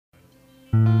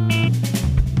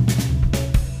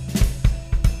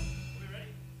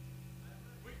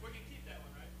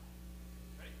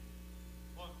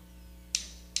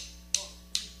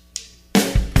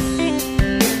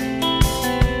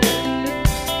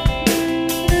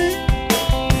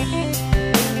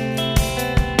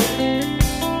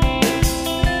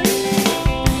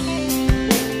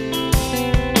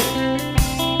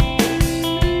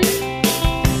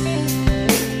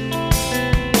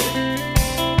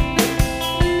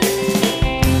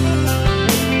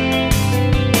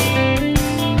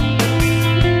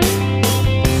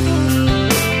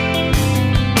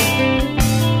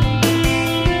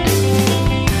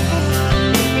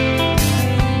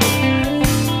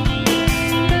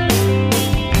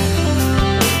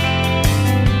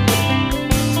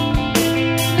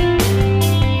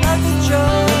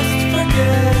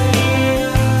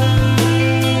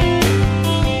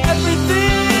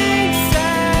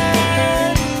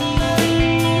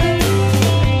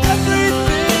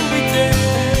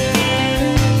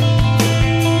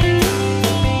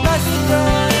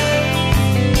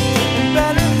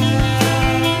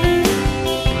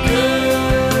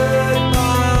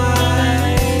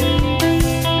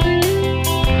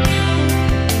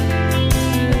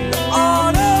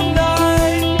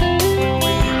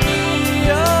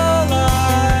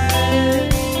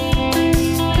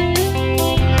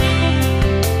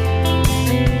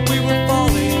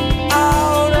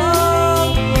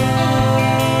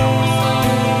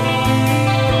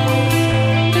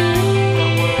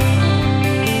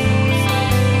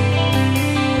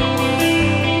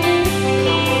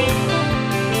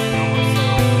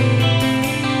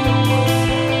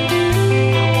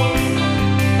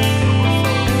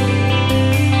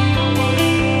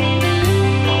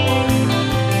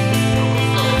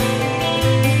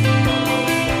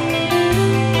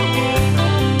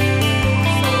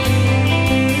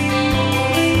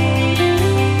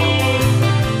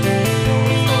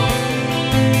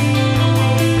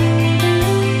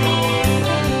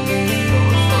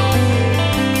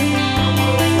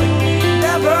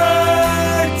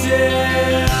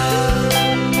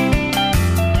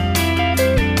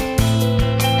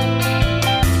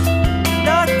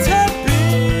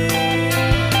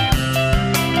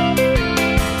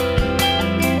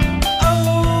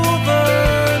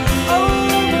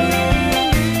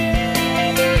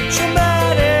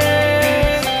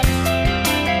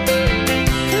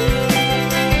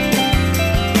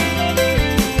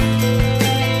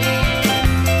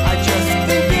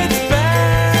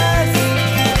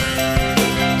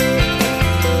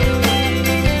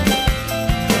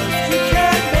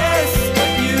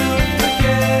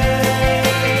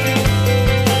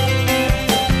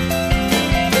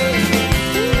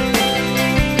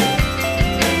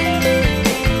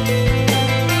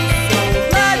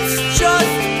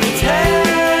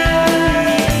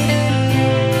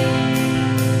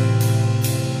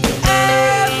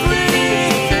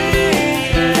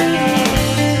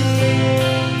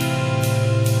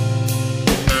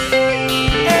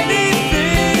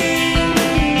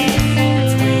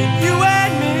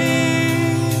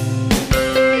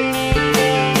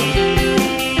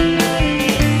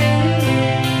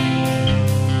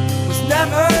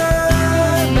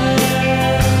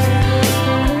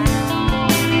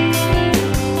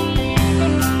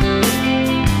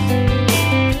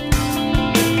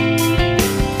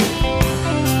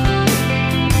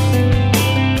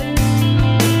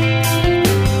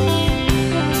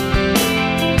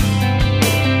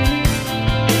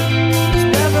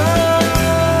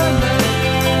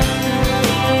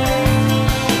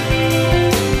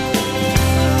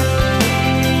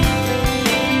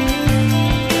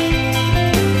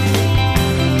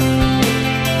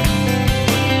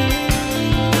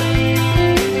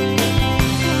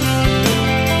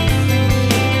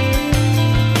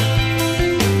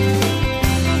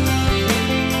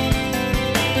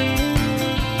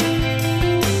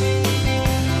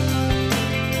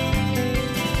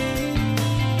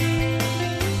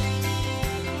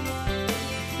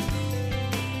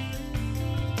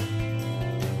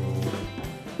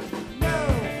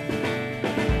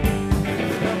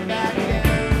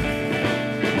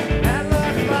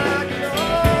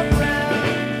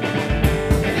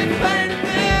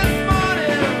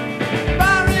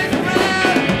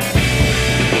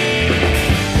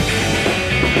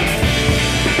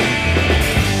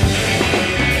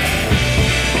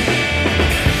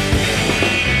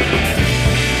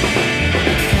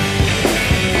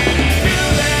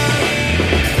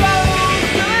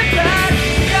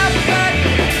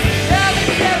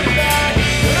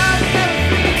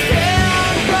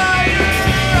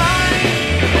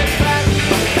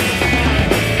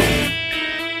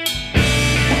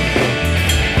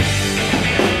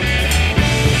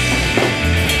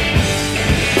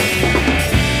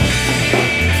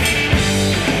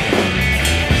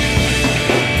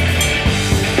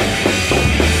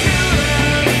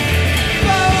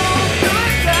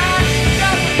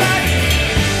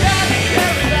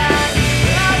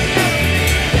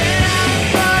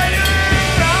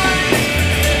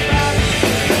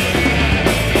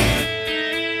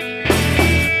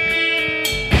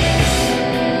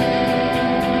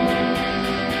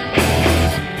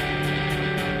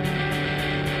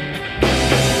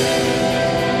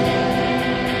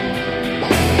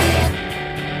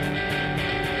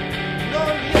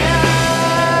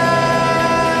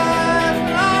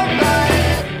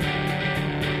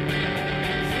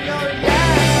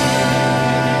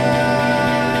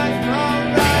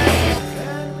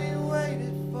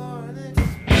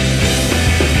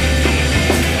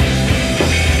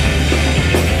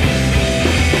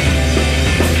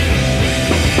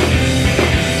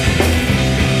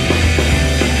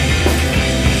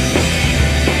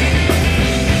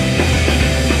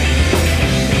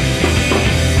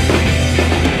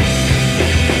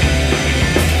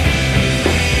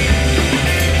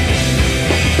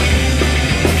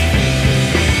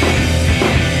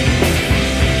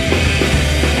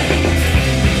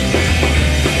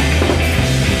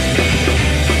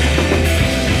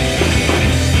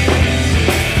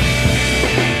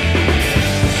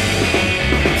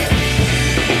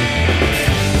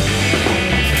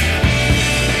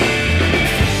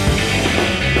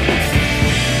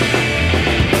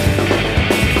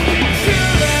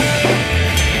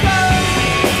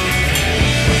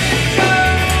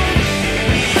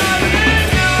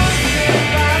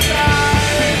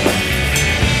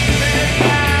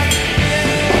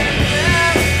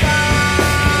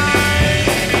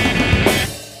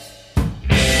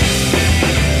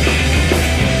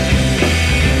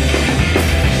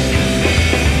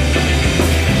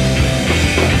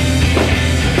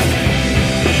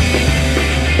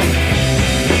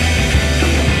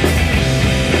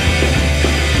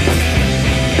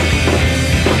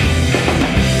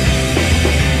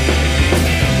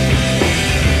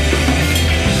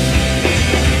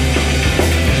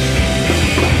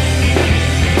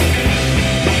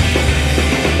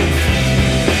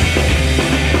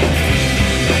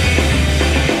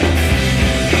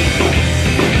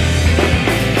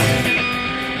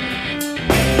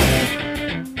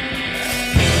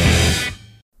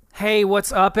Hey,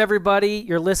 what's up, everybody?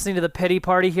 You're listening to the Pity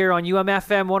Party here on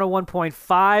UMFM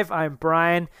 101.5. I'm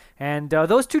Brian, and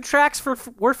those two tracks were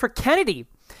for Kennedy.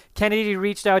 Kennedy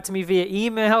reached out to me via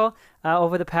email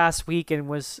over the past week and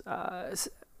was.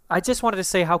 I just wanted to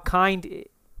say how kind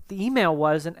the email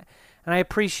was, and I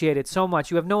appreciate it so much.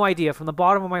 You have no idea. From the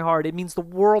bottom of my heart, it means the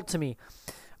world to me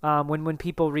when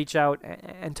people reach out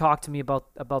and talk to me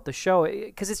about the show,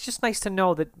 because it's just nice to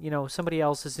know that somebody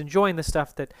else is enjoying the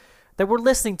stuff that we're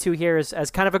listening to here as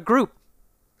kind of a group.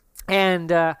 And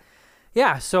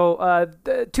so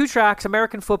the two tracks,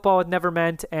 American Football with Never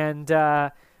Meant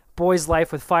and Boy's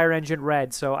Life with Fire Engine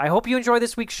Red. So I hope you enjoy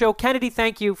this week's show. Kennedy,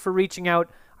 thank you for reaching out.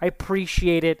 I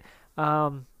appreciate it.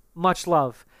 Much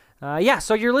love.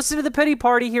 So you're listening to the Pity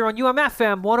Party here on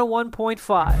UMFM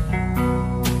 101.5.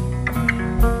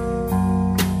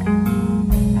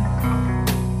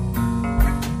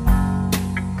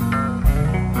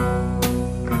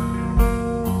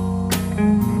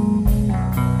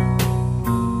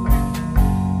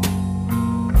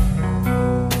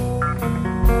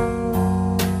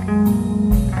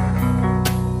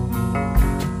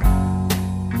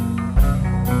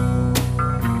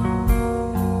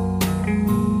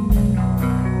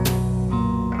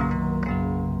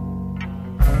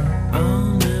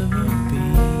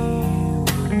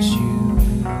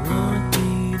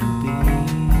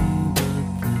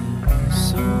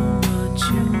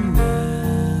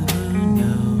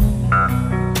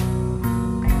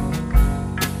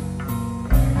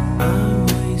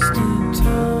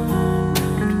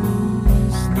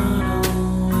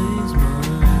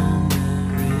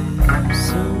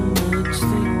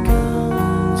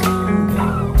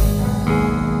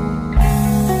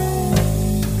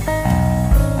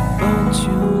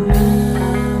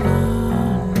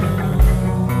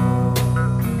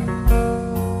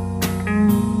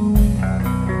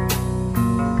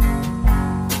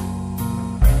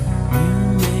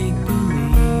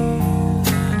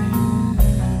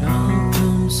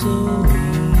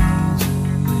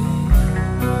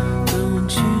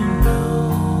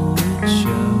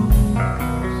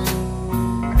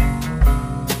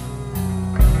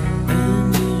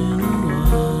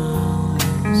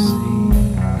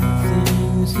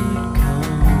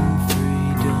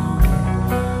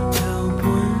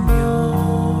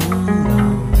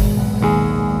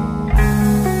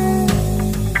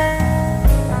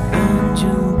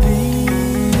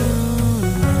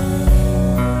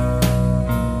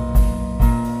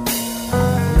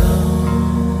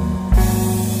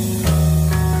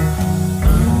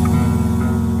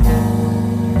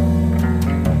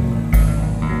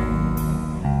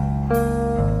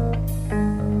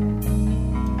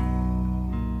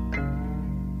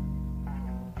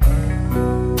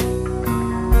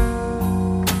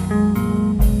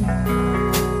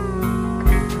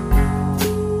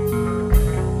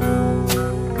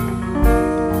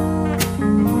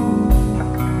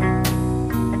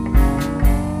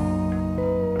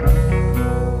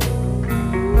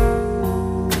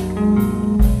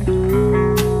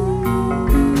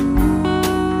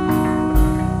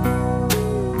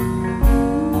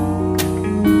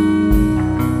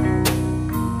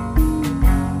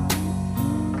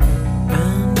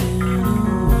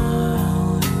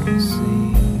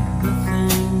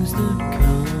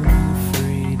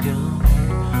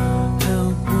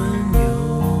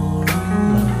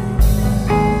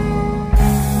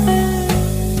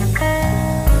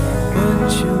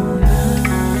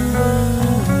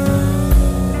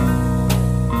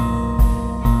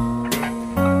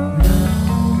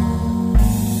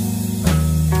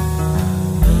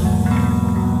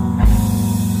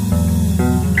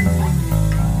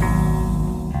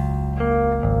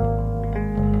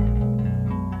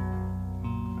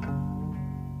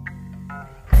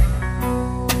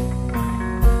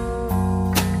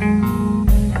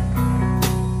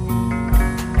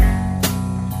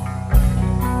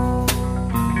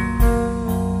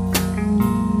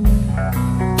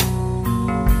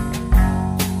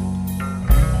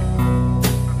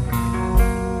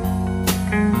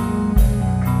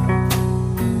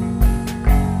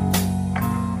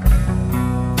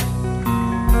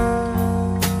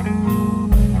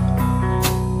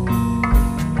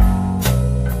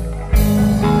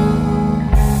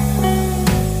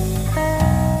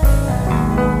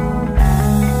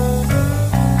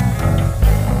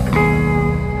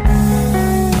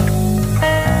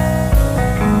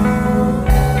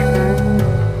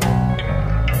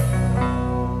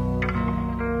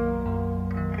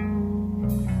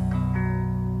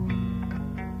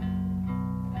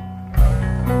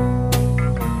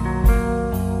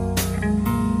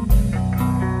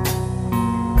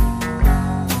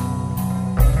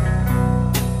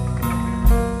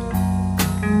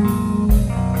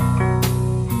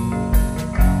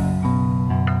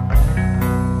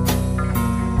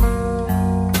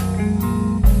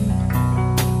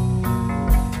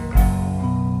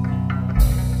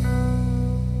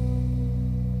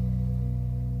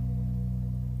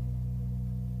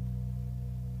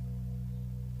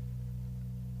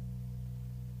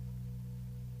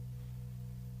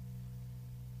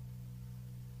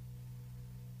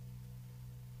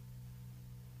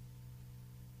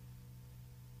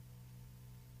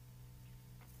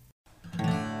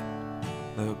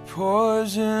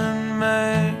 Poison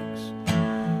makes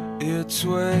its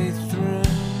way through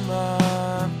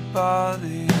my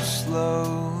body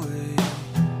slowly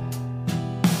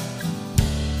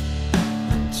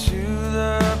into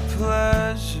the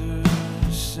pleasure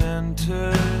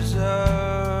centers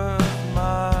of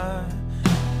my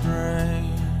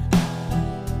brain.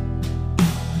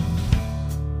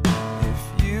 If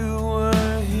you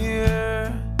were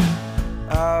here,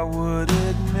 I would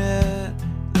admit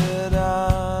that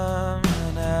I'm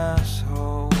an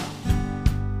asshole.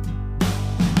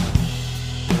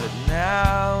 But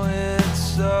now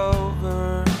it's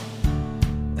over,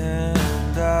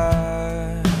 and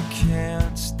I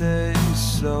can't stay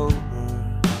sober.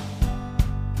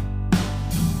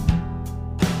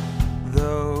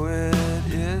 Though it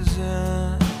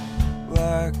isn't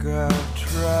like I've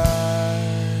tried.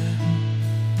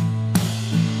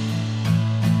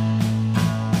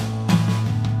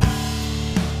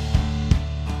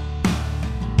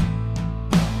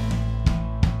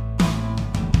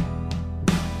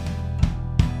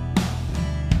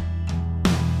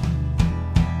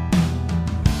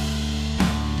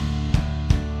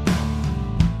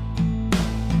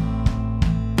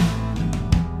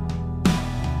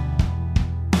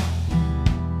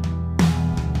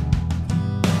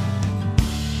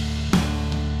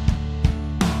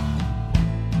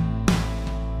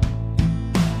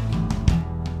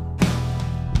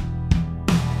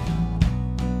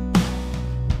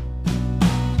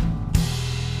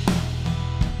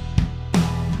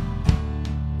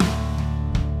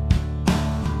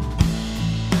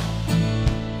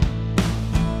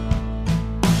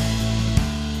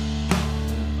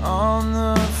 On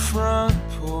the front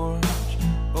porch,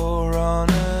 or on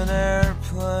an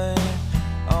airplane,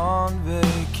 on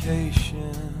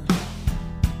vacation,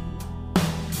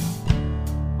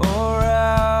 or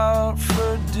out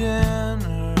for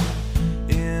dinner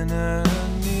in a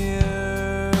nearby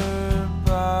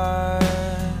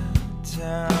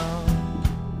town.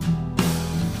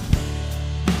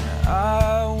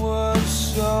 I was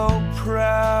so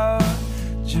proud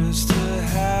just to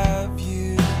have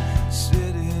you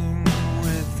sitting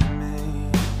with me.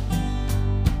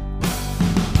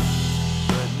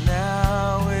 But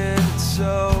now it's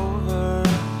over,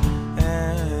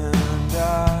 and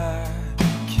I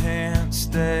can't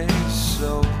stay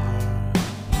sober.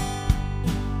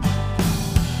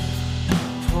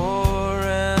 Pour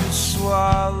and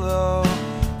swallow,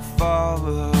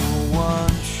 follow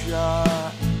one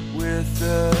shot with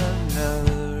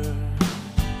another.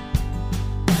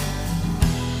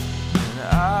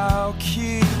 I'll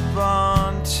keep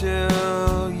on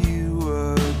till you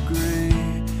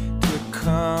agree to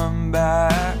come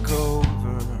back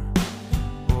over,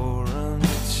 or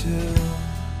until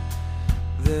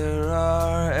there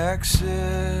are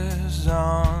X's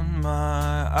on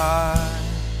my eye.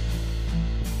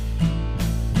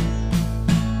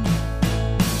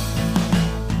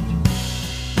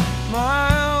 My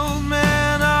old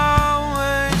man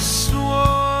always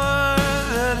swore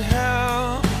that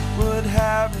hell would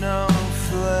have no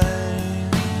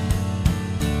flame,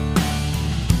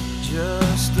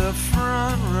 just a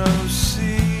front row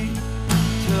seat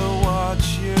to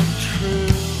watch your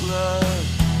true love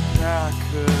pack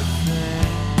her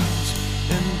things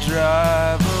and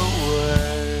drive away.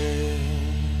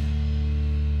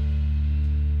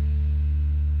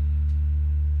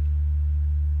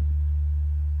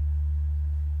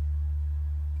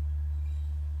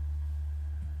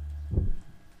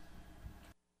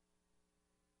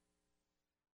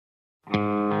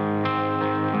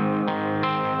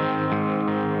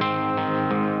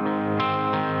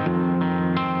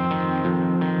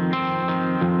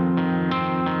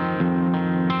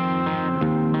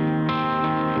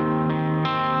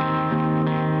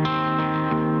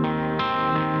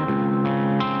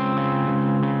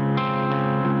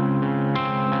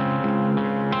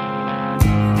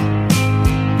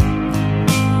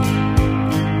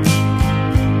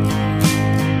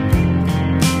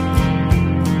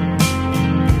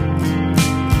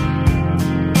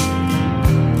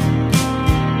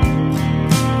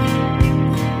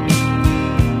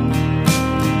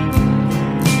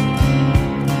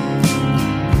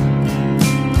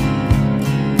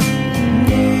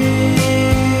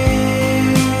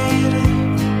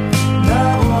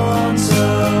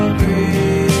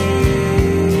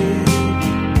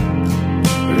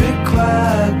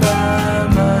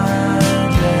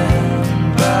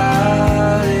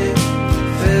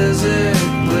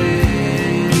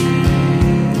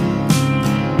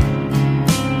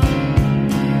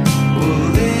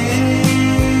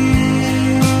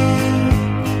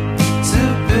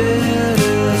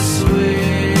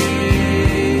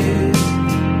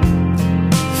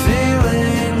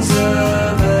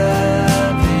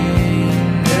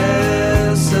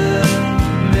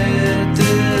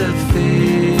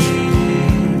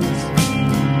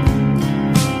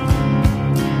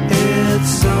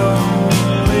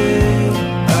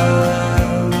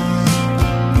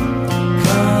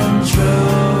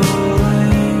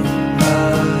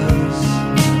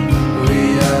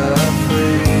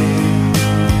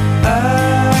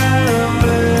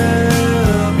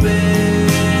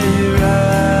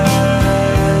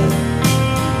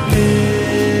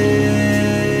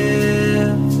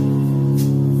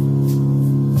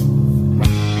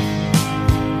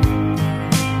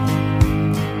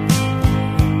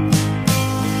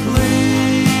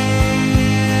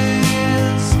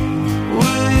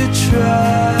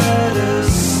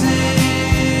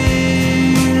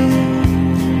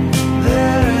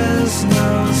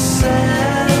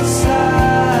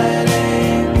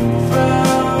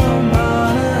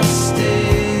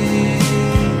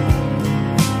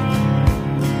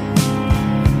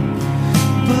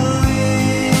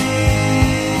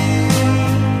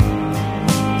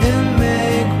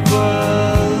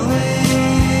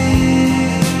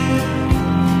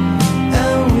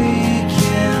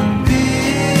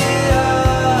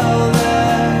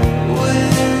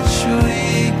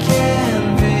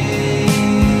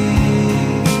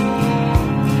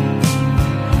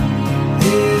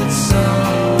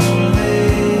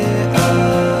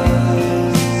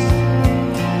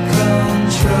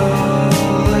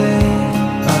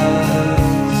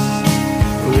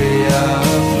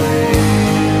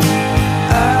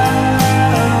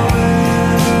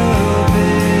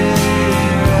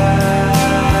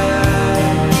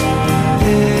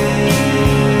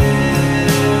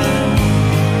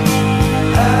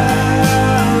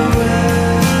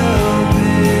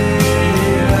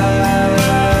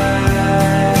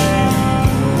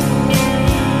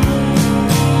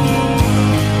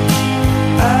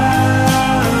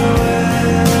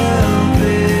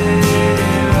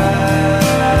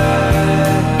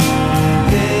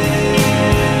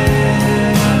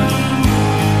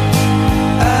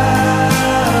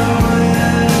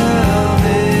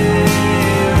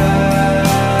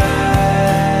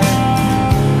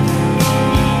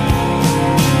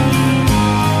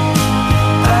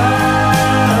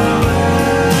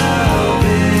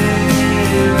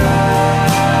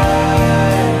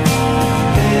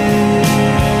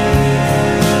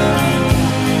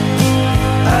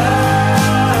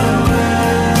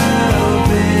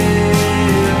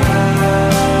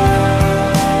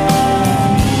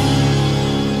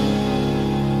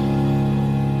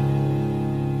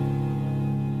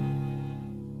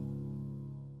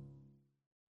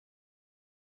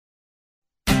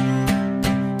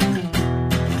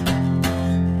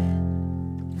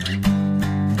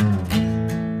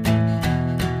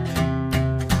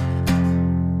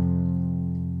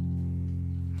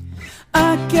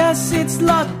 I guess it's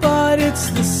luck, but it's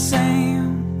the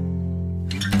same.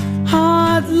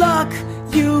 Hard luck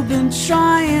you've been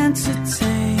trying to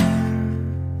tame.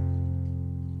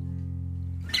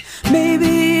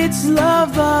 Maybe it's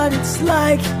love, but it's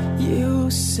like you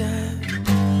said.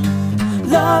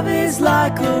 Love is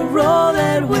like a role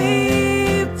that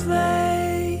we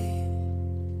play.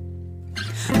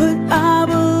 But I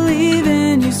believe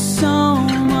in you so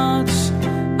much,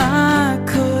 I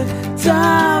could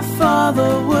die for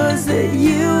the words that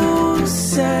you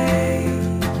say.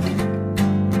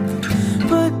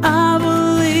 But I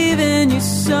believe in you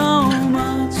so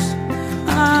much,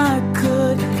 I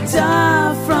could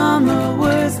die from the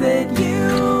words that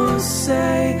you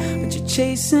say. But you're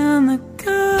chasing the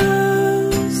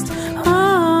ghost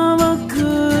of a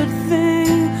good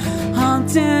thing,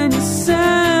 haunting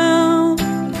yourself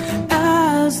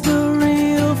as the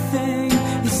real thing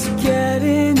is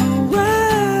getting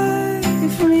away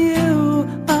from you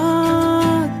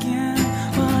again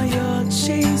while you're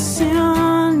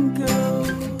chasing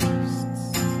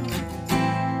ghosts.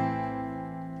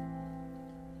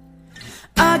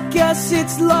 I guess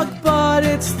it's luck, but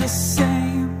it's the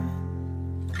same.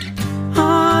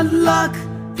 Hard luck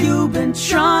you've been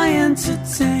trying to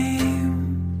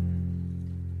tame.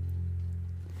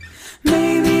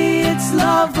 Maybe it's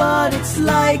love, but it's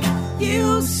like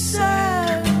you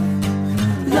said.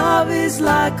 Love is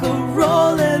like a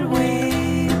role that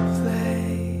we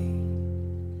play.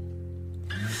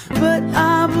 But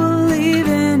I believe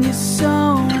in you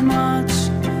so much,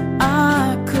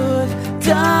 I could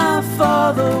die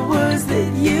for the words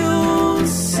that you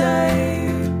say.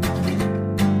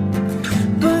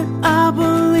 But I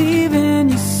believe in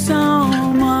you so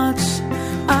much,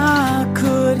 I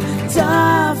could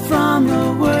die from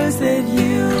the words that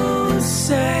you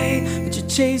say. But you're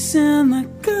chasing the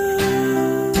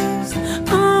ghost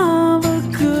of a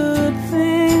good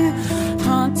thing,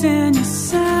 haunting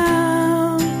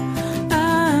yourself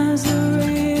as a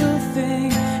real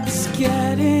thing is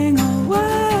getting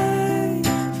away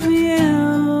from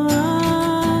you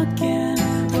again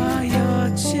while you're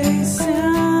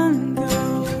chasing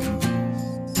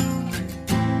ghosts.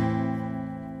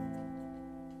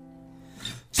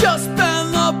 Just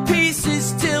bend the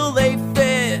pieces till they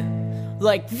fit,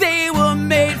 like they were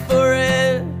made for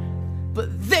it. But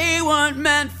they weren't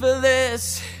meant for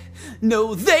this.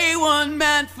 No, they weren't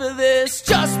meant for this.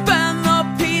 Just bend the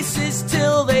pieces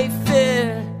till they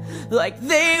fit, like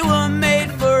they were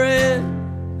made for it.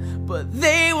 But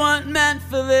they weren't meant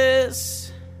for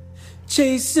this.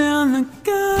 Chasing the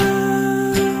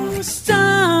ghost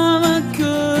of a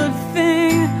good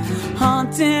thing,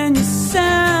 haunting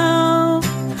yourself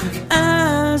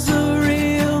as a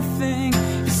real thing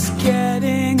is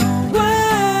getting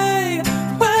away,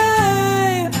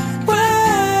 way,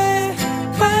 way,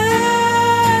 way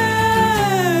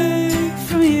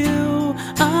from you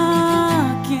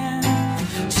again.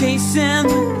 Chasing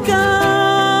the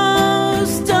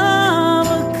ghost of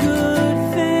a good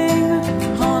thing,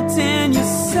 haunting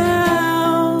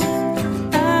yourself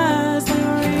as the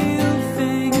real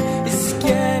thing is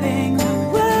getting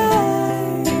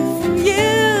away from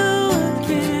you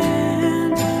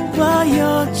again while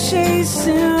you're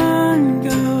chasing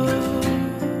ghosts.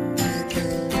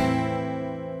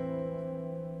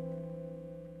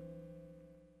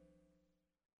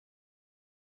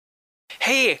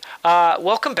 Hey,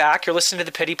 welcome back. You're listening to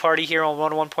the Pity Party here on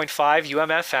 101.5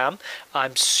 UMFM.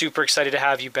 I'm super excited to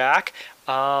have you back.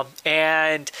 That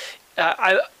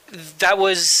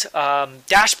was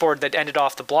Dashboard that ended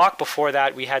off the block. Before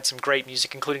that, we had some great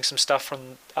music, including some stuff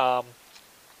from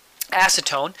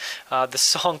Acetone. The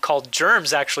song called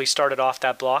Germs actually started off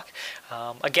that block.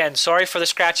 Again, sorry for the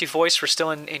scratchy voice. We're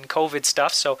still in COVID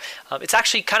stuff, so it's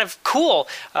actually kind of cool.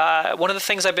 One of the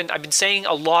things I've been saying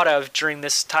a lot of during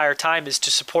this entire time is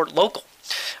to support local.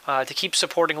 To keep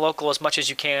supporting local as much as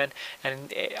you can,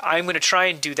 and I'm going to try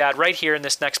and do that right here in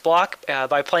this next block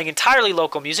by playing entirely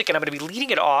local music, and I'm going to be leading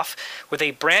it off with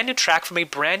a brand new track from a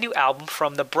brand new album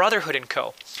from the Brotherhood &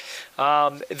 Co.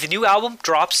 The new album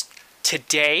drops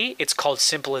today. It's called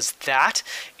Simple as That.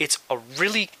 It's a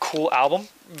really cool album,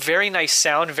 very nice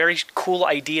sound, very cool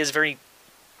ideas,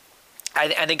 I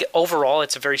think overall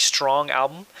it's a very strong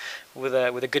album with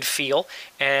a good feel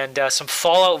and some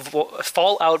Fallout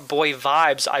Boy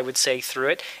vibes, I would say, through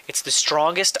it. It's the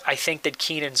strongest I think that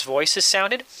Keenan's voice has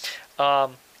sounded.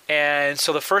 And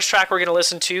so the first track we're going to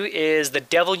listen to is The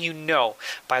Devil You Know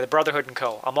by the Brotherhood &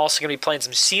 Co. I'm also going to be playing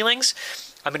some Ceilings.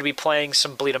 I'm going to be playing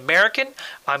some Bleed American.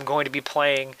 I'm going to be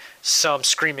playing some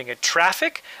Screaming at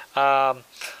Traffic.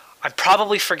 I'm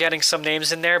probably forgetting some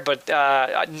names in there, but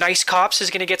Nice Cops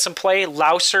is going to get some play.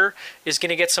 Louser is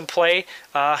going to get some play.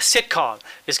 Sitcom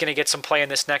is going to get some play in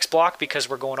this next block because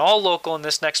we're going all local in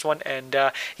this next one. And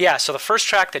so the first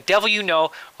track, The Devil You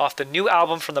Know, off the new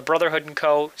album from the Brotherhood &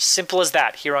 Co. Simple as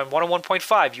that, here on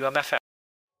 101.5 UMFM.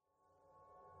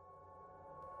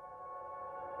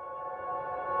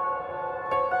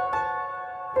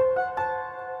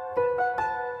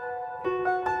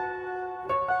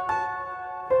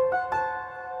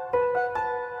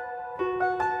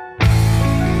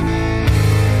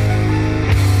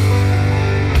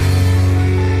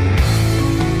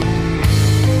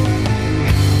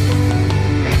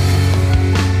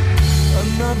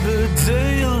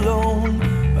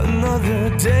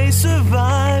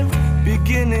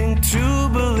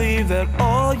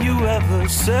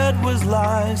 Said was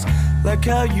lies, like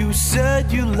how you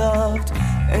said you loved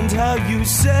and how you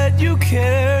said you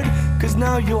cared. Cause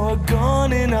now you're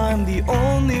gone and I'm the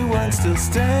only one still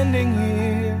standing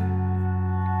here.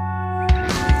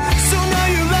 So now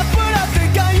you left, but I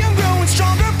think I am growing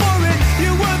stronger for it.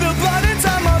 You were the blood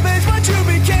inside my veins, but you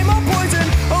became a poison.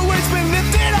 Always been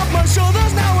lifted off my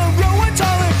shoulders, now I'm growing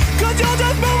taller. Cause you'll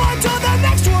just move on to the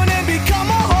next one and become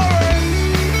a horror.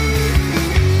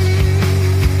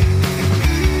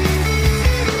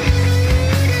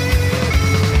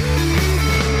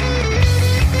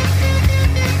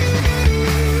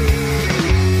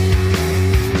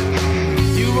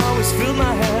 Fill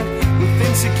my head with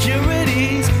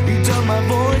insecurities. You dull my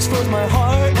voice, froze my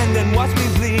heart, and then watch me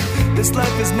bleed. This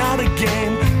life is not a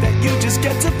game that you just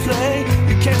get to play.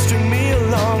 You can't string me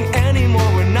along anymore,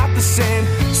 we're not the same.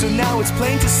 So now it's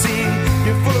plain to see,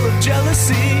 you're full of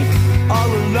jealousy. All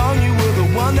along you were the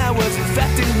one that was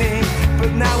infecting me.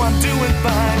 But now I'm doing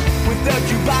fine without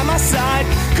you by my side.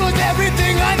 Cause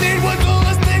everything I need was the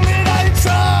last thing that I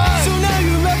tried. So now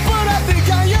you left, but I think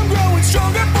I am growing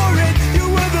stronger for it. You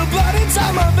were the blood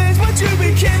inside my veins, but you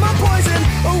became a poison.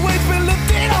 Always been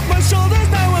lifted off my shoulders,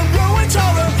 now I'm growing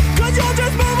taller. Cause you'll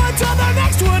just move on to the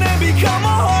next one and become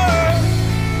a horror.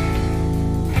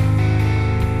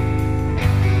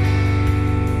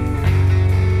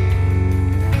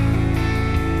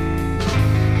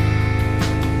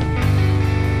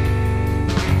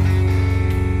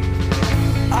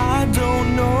 I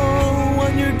don't know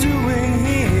what you're doing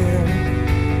here.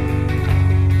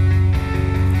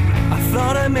 I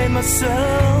thought I made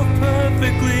myself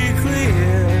perfectly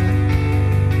clear.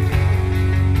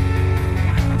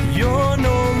 You're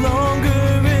no longer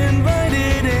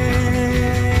invited in.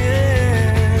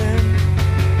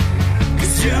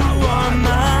 Cause you are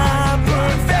my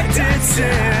perfected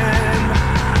sin.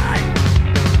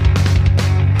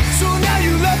 So now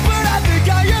you left, but I think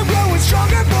I am growing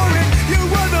stronger for it. You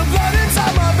were the blood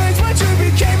inside my veins, but you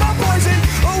became a poison.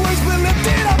 Always been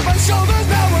lifted off my shoulders,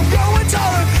 now I'm growing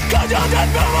taller. Cause you'll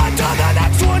just move on to the next.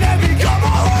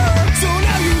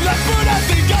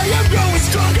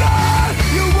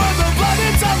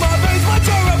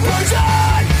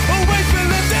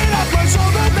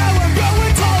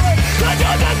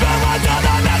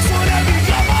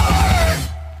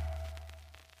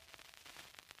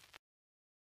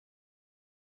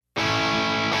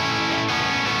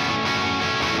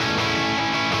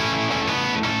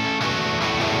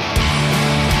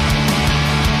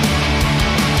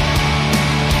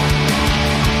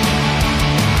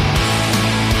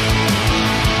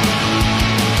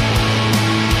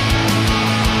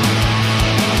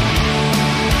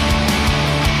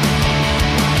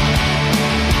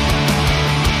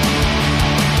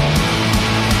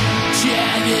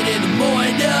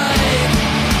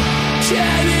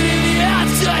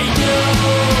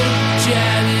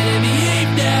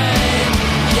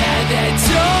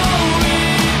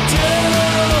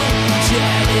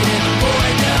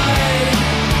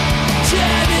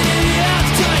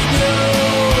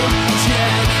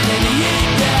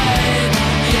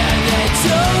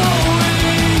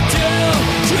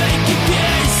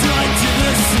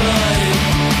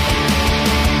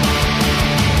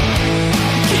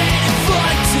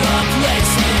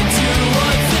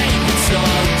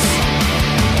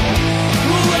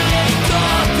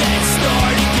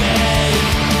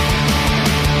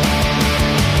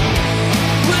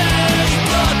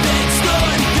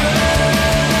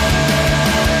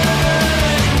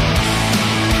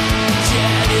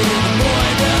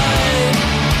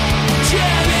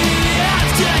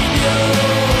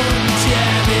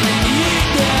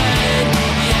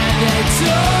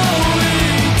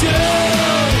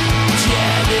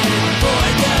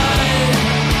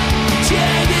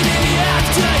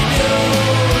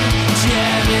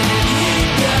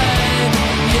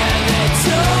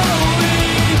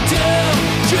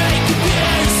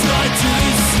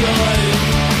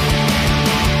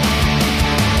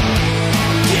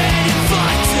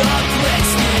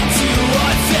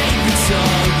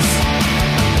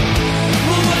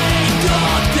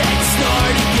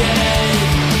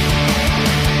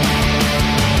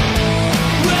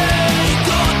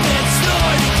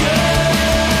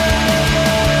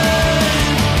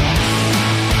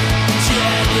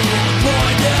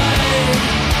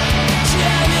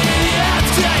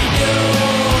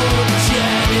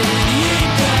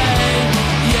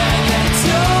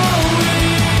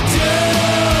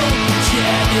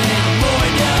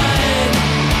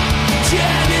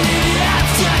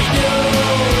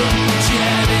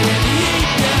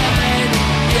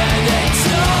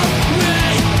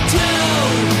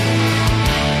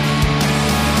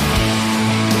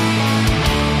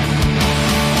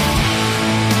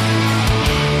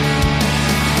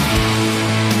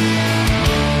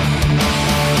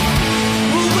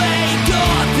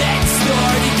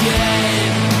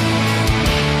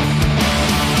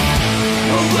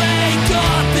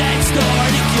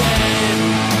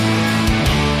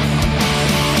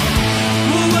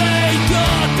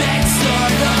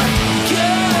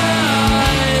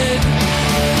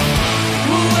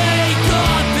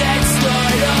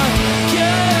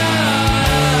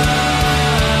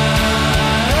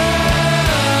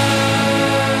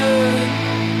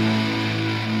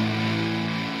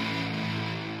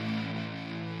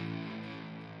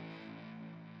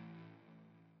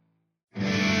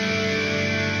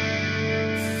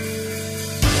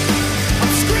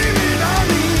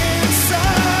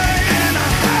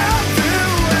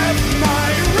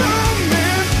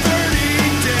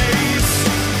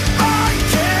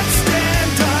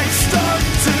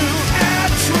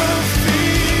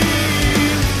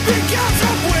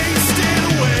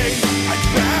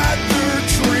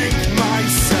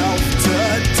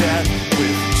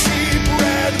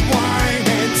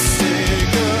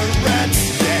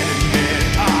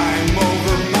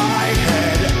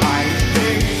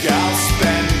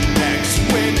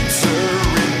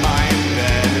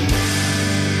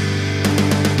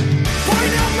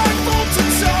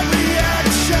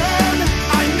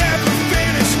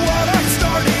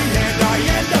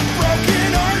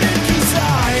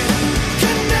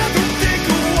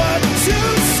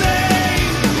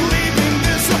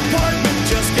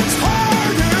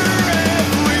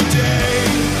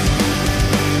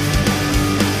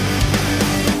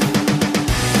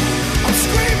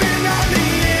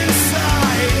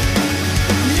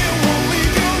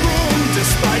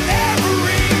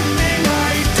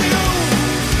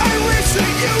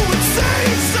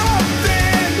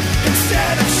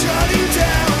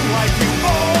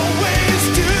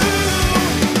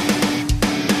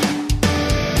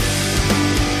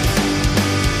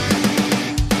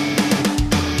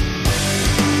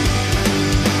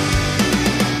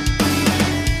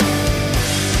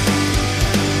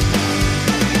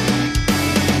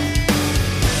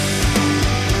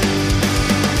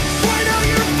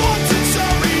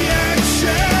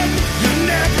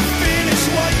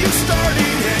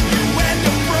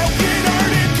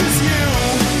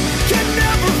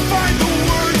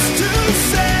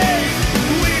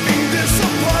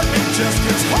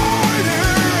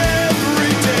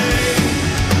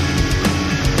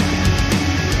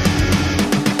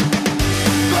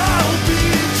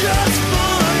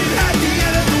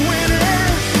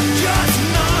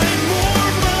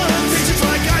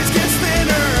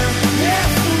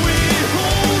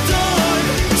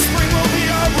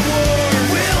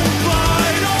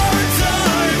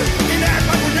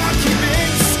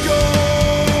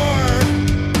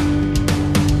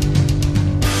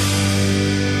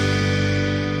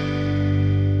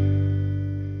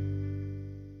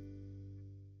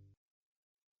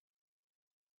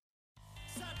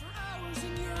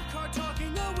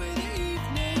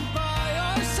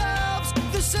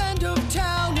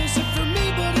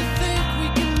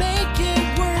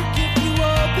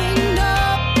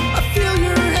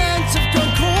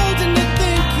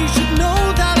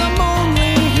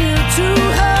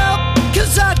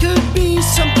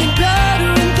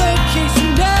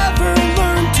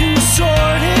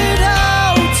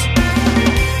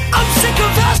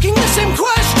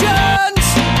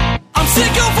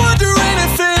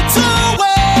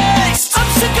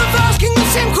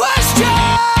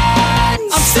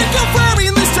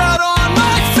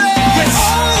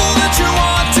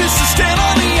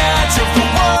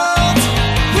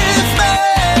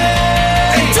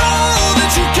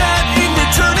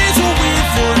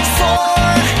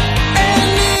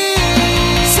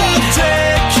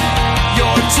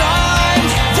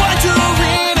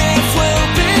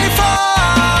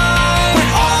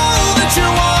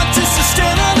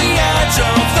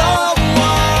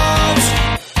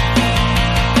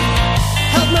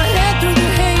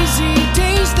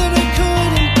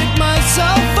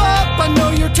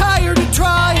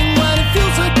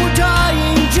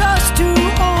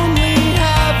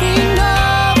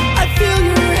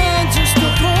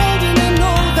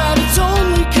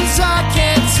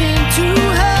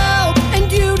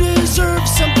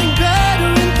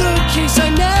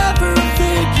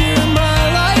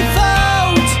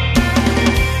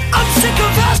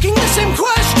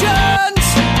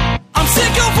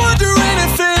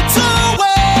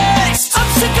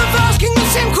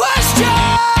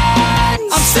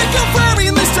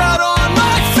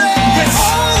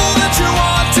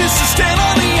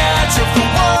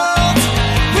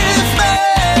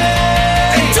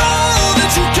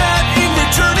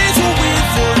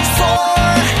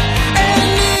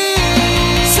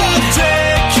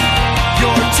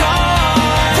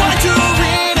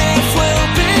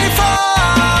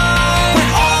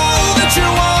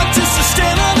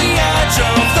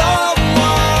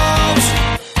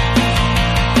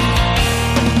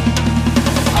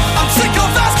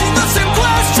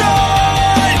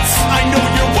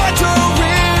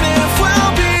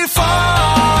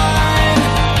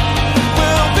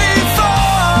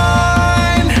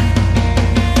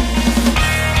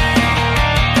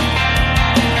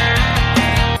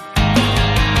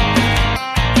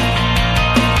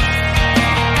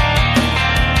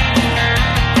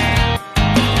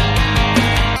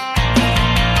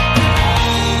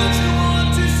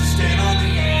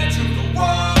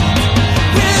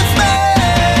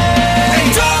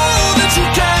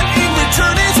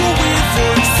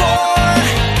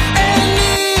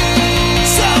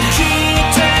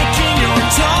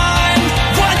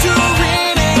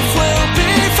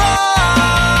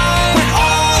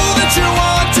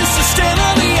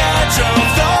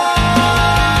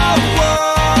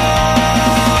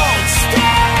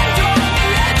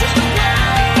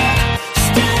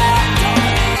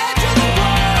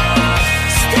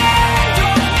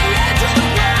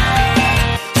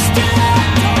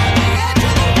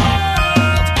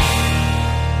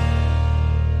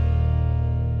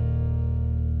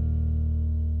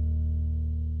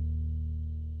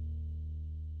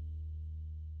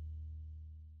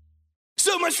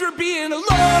 much for being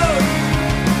alone,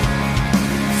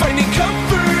 finding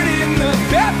comfort in the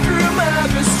bathroom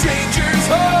of a stranger's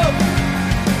home.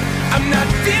 I'm not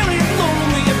feeling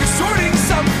lonely if you're sorting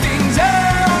some things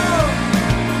out.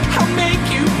 I'll make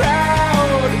you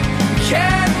proud.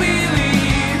 Can we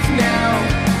leave now?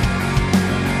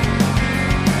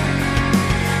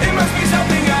 It must be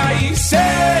something I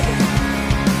said.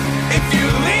 If you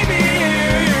leave me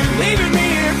here, you're leaving me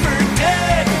here for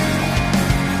dead.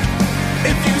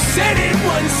 If you said it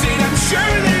once, and I'm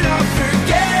sure that I'll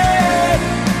forget.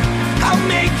 I'll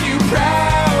make you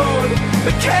proud,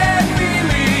 but can we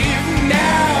leave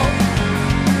now?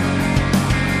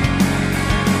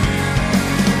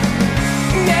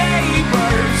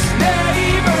 Neighbors,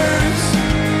 neighbors,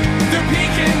 they're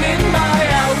peeking in my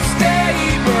house.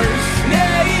 Neighbors,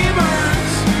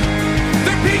 neighbors,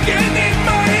 they're peeking in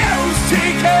my house.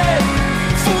 Take it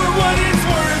for what it's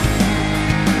worth.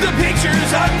 The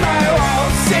pictures on my wall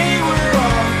say we're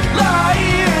all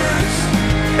liars,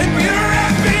 and we're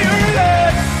happier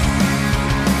than,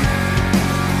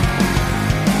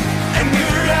 and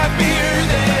we're happier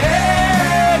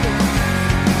than.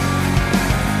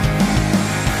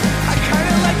 I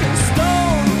kinda like a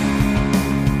stone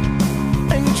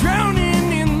and drowning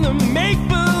in the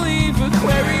make-believe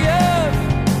aquarium.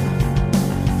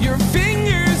 Your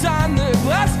fingers on the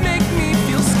glass make me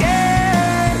feel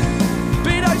scared,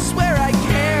 but I swear I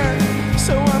care,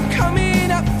 so I'm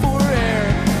coming up for air.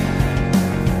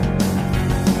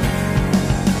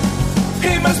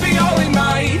 It must be all in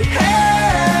my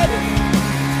head,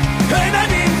 and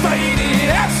I'm invited.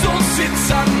 Asshole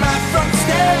sits on my front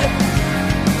step.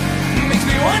 Makes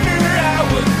me wonder how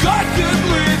a God could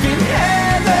live in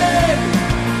heaven.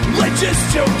 Let's just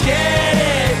don't get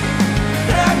it.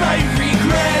 I might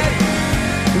regret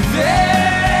this.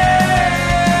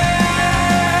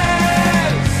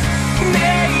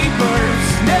 Neighbors,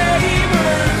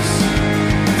 neighbors,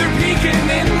 they're peeking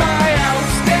in my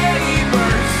house.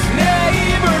 Neighbors,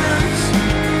 neighbors,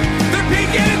 they're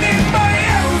peeking in my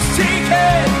house. Take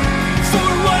it for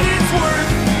what it's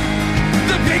worth.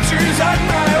 The pictures on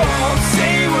my wall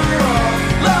say we're all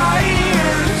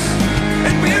liars,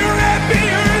 and we're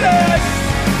happier than,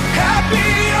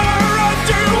 happier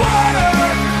underwater,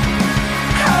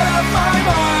 out of my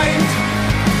mind.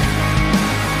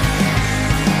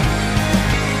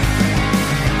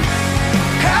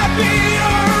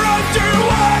 Happier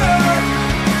underwater,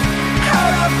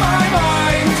 out of my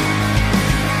mind.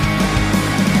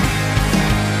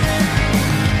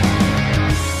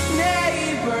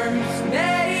 Neighbors,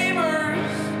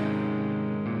 neighbors,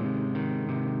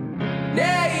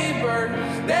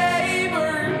 neighbors,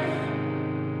 neighbors,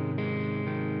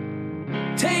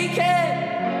 take it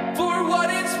for what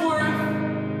it's worth.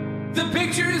 The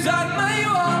pictures on my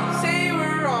wall say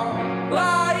we're all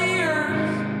liars,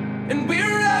 and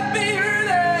we're happier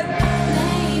than,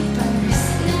 Neighbors,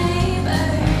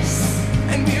 neighbors,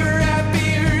 and we're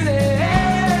happier than.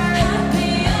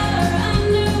 happier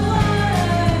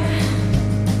underwater.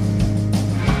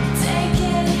 Take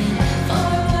it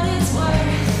for what it's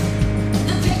worth.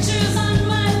 The pictures on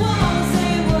my wall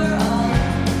say we're all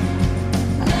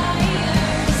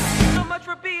liars. So much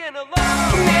for being alone.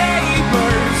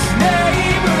 Neighbors,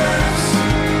 neighbors,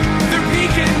 they're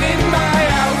peeking in my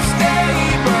house.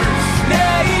 Neighbors,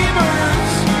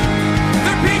 neighbors,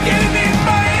 they're peeking in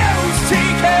my house.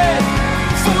 Take it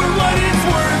for what it's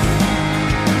worth.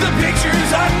 The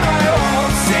pictures on my wall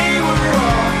say we're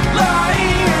all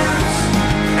liars,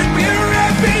 and we're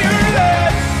happier than.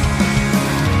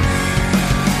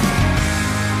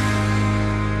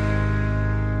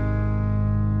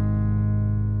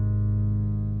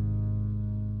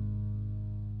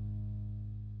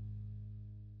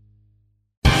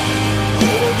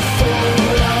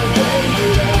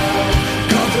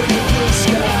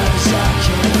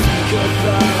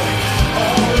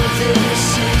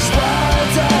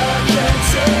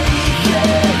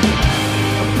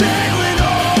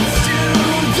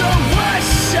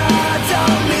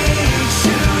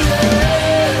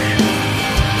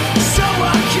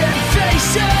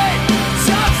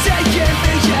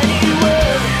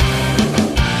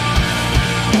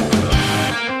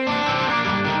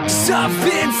 I've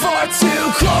been far too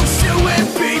close to it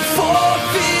before.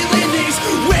 Feeling these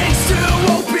wings to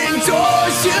open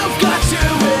doors you've got to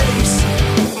race.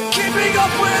 Keeping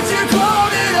up with your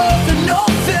clouded up and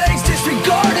all things,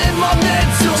 disregarding my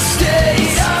mental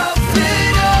state. I've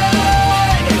been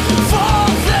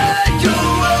falling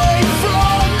away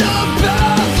from the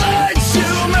balance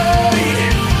you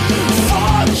made.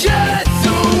 Forget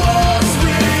the walls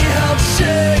we helped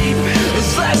shape.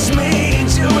 It's less me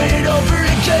do it over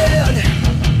again.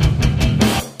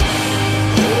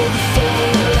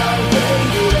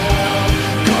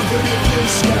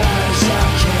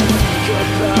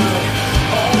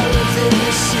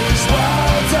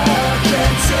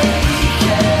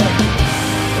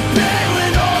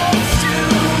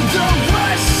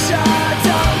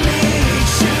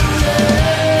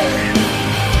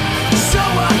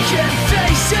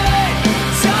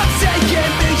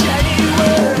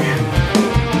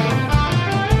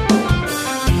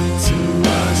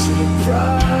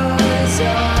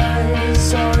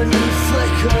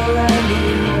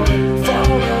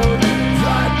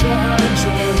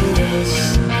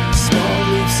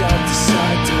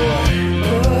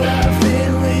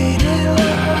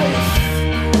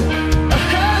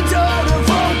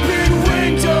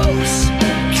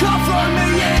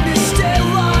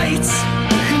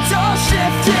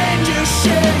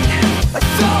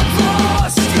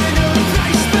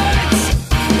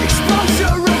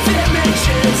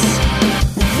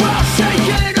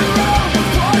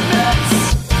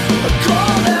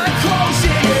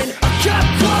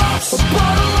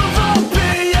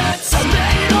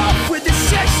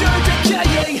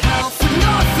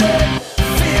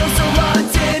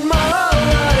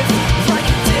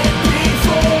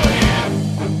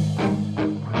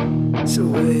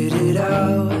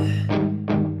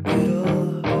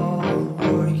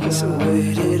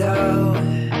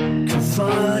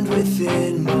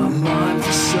 within my mind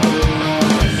for so long.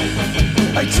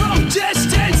 I drove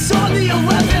distance on the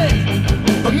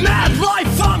 11. A mad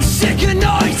life, I'm sick of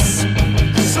nights.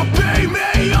 So pay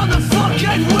me on the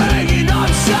fucking wing, and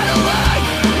I'm settling,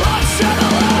 I'm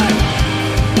settling.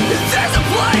 There's a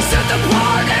place at the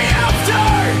party after.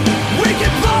 We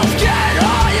can both get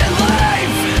high and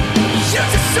leave. You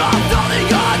just stop holding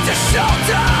on to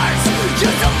shoulders.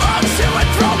 Used to look to and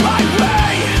throw my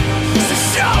way. So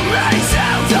show me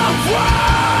how the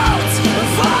world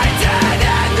find it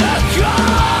in the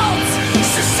cold.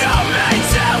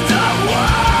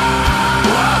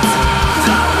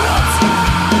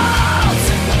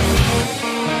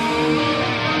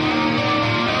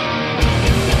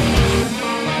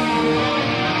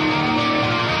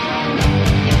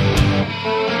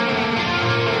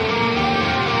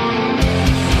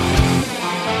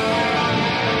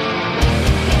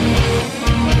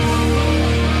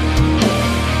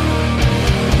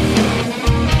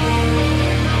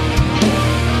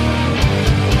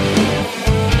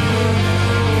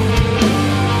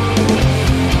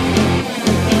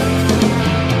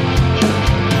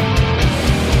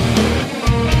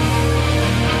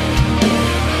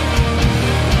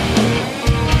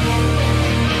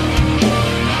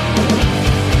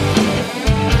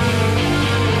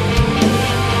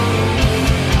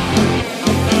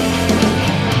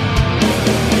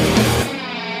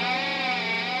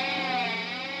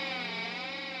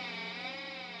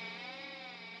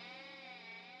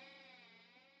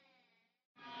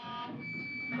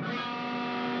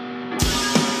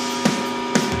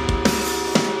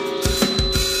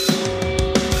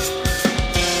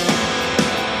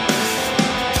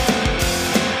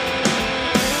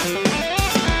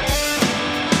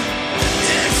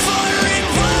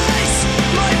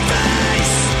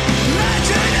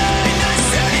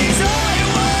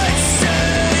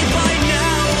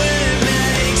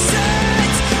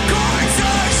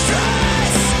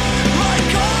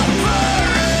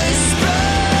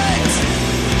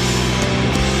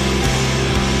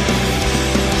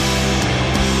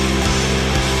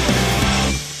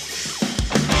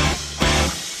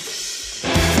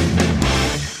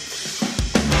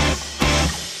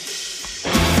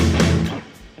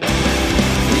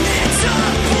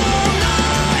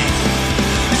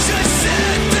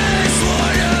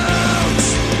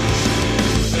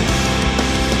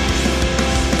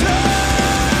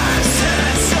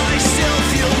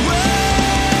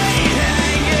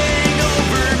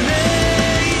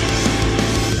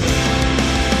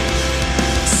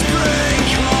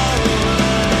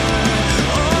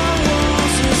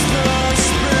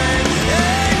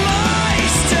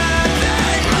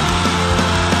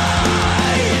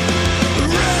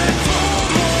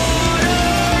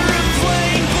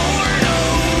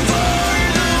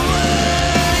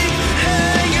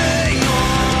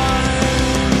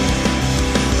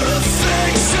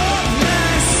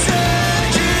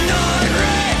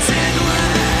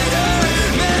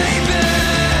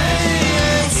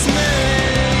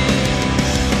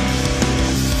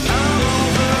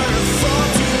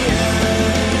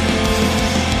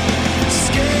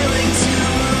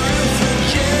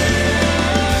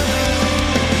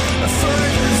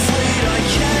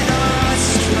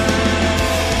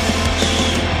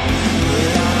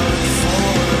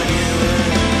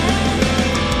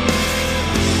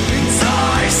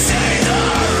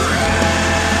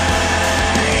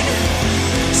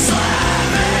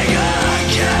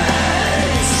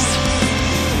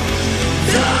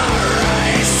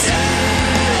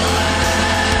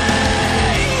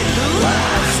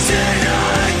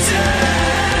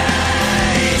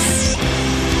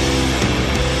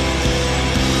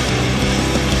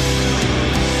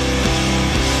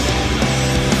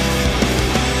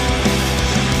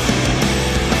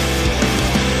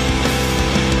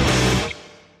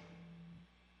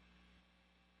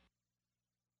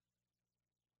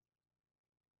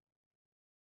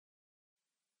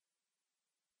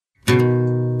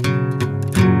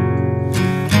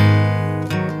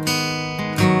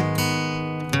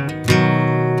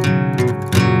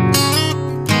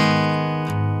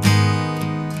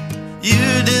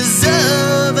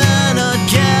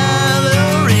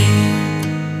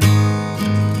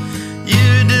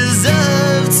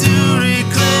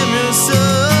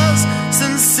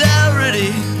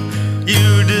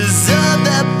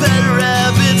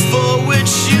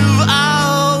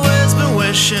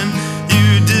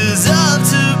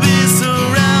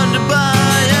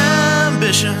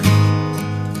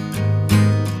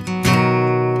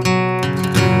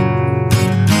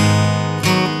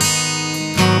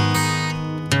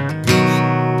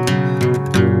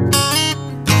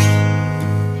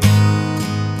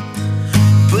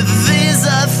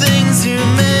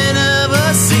 may never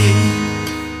see.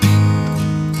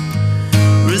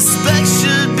 Respect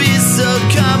should be so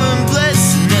commonplace,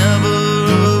 never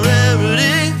a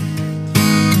rarity.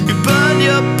 You burn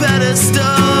your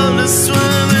pedestal to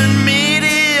swim in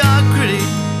mediocrity.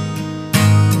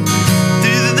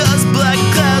 Through those black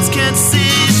clouds can't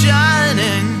see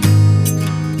shining.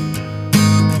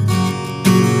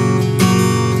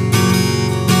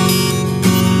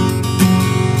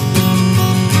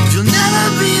 You'll never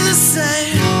be the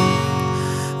same,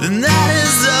 then that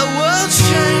is a world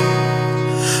shame.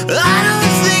 I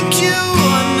don't think you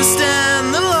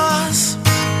understand the loss.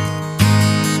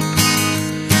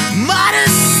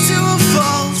 Modest to a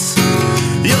fault,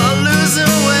 you're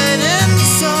losing weight in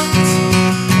salt.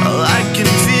 All I can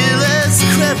feel is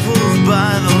crippled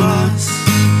by the loss.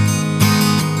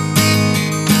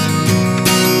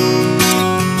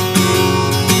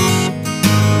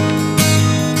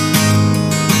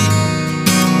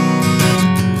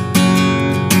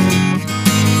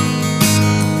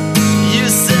 You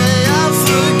say I'll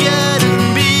forget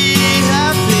and be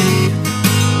happy,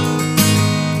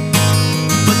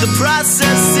 but the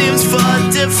process seems far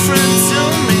different to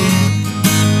me.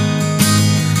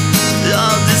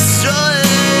 I'll destroy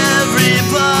every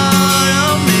part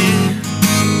of me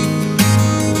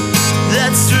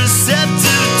that's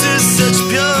receptive to such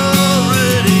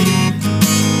purity.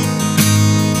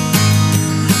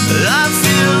 I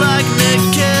feel like Nick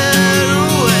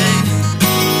Carraway.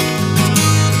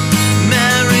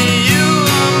 Marry you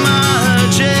on my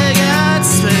jagged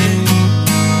spade.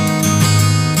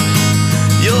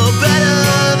 You're better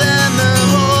than the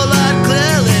whole lot,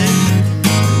 clearly,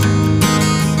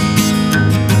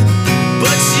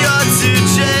 but you're too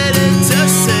jaded to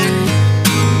say.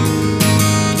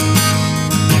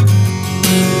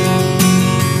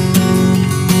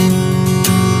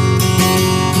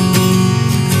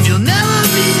 You'll never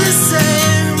be the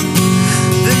same,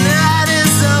 then that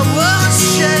is a world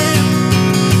shame.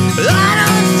 I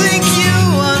don't think you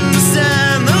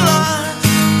understand the loss.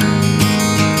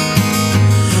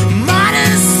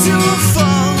 Modest to a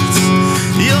fault,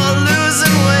 you're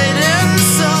losing weight in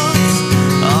salt.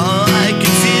 All I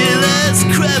can feel is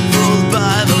crippled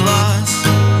by the loss.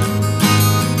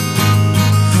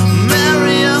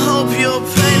 Mary, I hope you're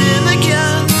painting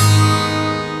again.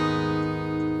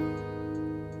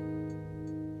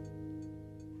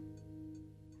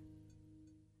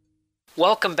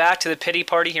 Welcome back to the Pity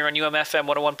Party here on UMFM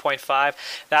 101.5.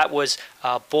 That was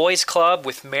Boys Club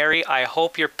with Mary. I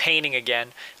hope you're painting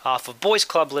again off of Boys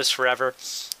Club Lives Forever.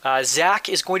 Zach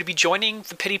is going to be joining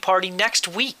the Pity Party next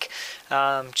week,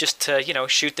 just to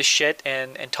shoot the shit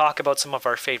and talk about some of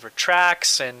our favorite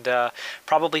tracks and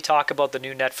probably talk about the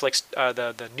new Netflix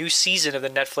the new season of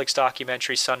the Netflix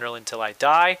documentary Sunderland Till I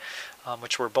Die,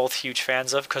 which we're both huge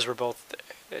fans of because we're both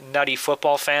nutty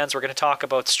football fans. We're going to talk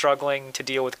about struggling to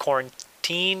deal with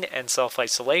quarantine and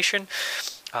self-isolation,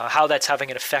 how that's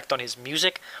having an effect on his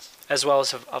music, as well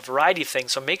as a variety of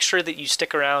things. So make sure that you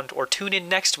stick around or tune in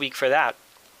next week for that,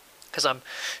 because I'm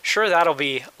sure that'll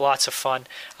be lots of fun.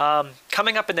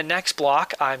 Coming up in the next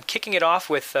block, I'm kicking it off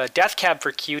with Death Cab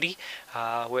for Cutie,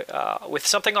 with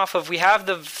something off of We Have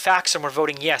the Facts and We're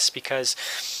Voting Yes, because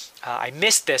I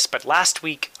missed this, but last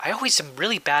week, I always am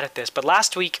really bad at this, but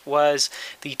last week was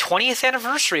the 20th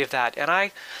anniversary of that, and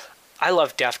I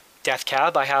love Death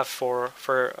Cab. I have for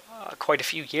quite a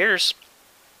few years.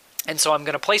 And so I'm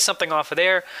going to play something off of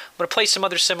there. I'm going to play some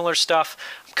other similar stuff.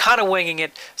 I'm kind of winging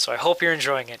it, so I hope you're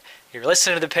enjoying it. You're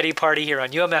listening to The Pity Party here on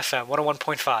UMFM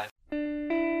 101.5.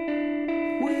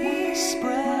 We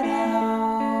spread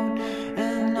out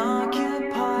and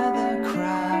occupy the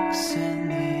cracks in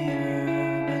the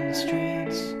urban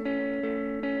streets.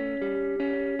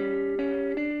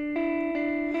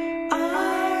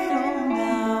 Idle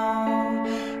now,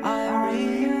 I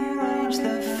rearrange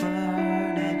the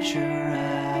furniture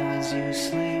as you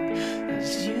sleep,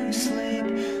 as you sleep,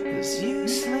 as you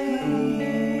sleep.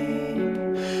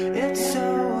 It's so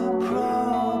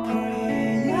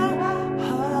appropriate.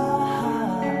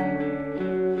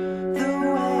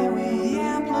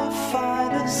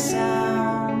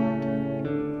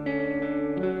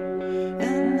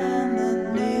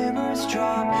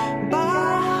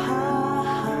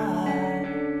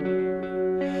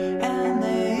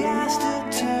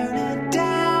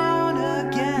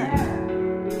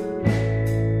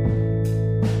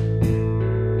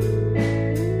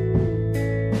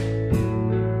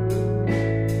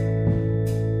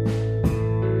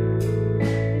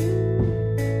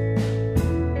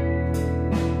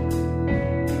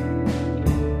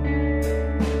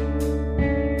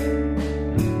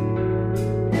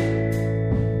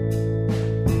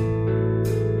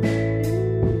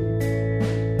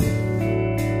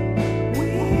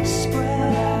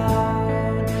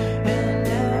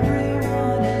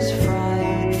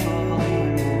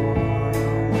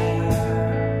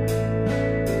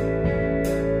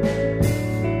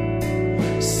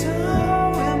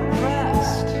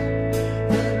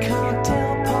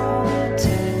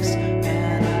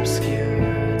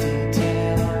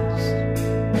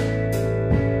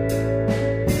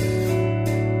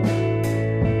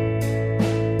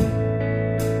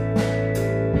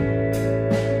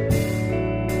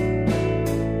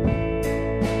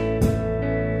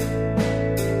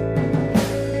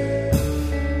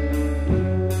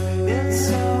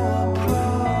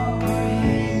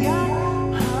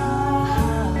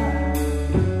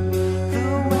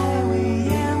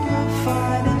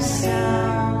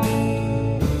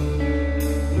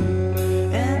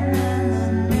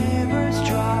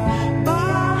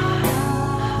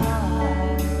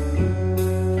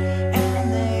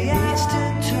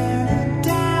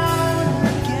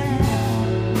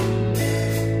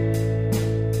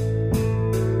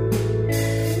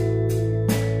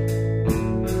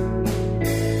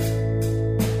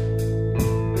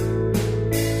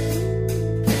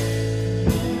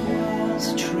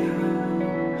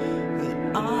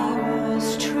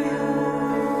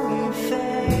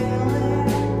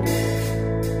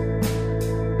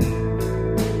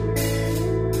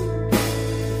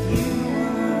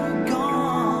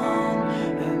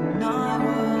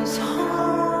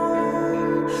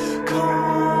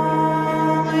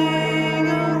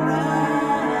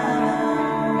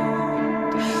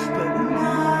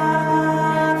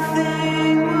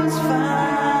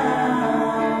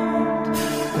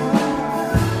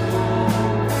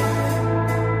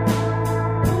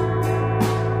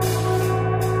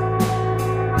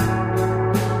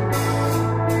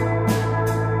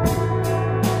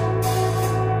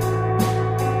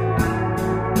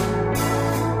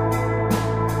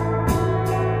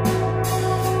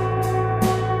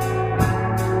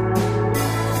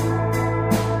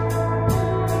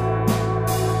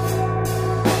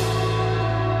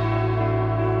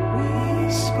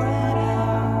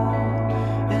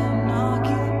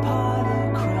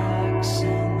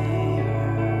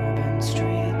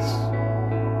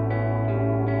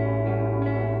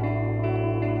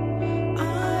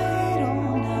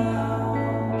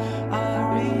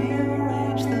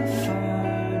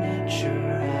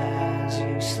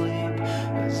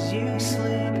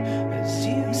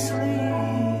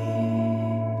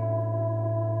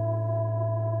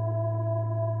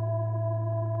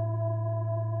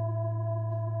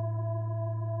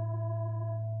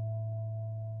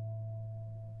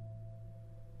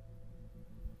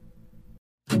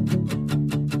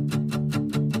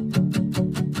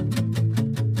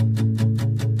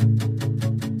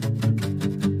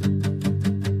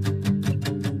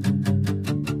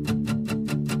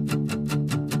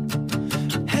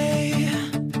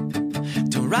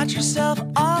 write yourself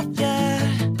off yet.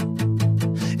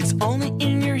 It's only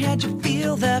in your head you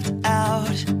feel left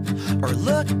out or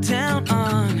looked down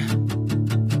on.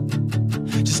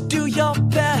 Just do your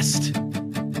best,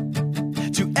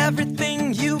 do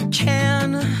everything you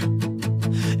can,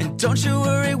 and don't you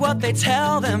worry what they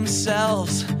tell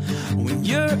themselves when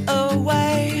you're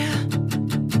away.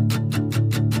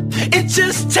 It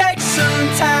just takes some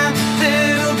time,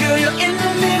 little girl, you're in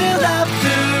the middle of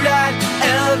the ride.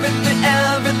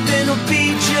 Everything will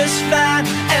be just fine.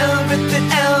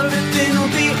 Everything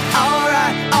will be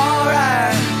alright,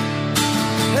 alright.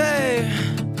 Hey,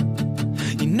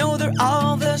 you know they're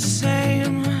all the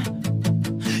same.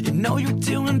 You know you're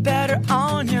doing better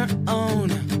on your own,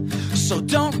 so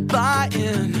don't buy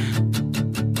in.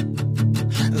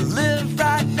 Live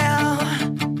right now,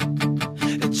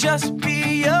 just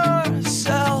be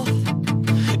yourself.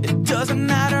 It doesn't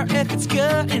matter if it's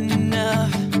good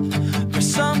enough for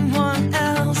someone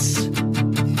else.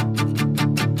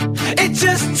 It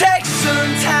just takes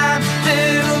some time,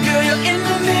 little girl, you're in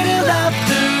the middle of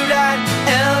the ride.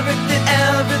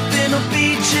 Everything will be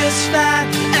just fine.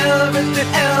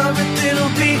 Everything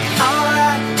will be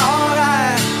alright,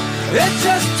 alright. It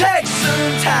just takes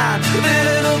some time,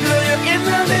 little girl, you're in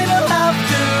the middle of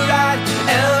the ride.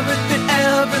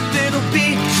 Everything will be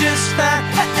just fine.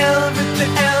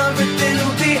 Everything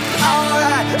will be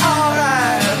alright,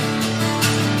 alright.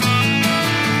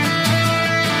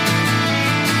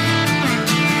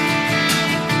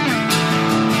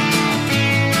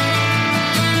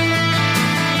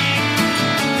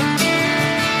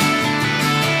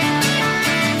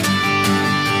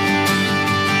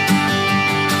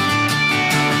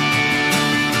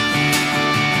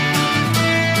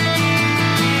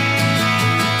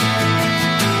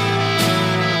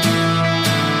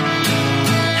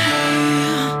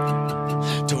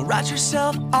 Write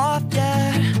yourself off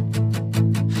yet.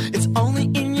 It's only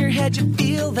in your head you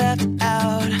feel left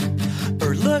out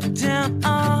or looked down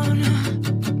on.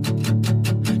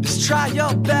 Just try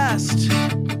your best,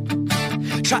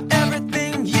 try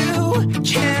everything you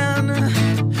can,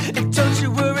 and don't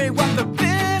you worry what the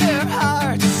bitter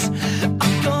hearts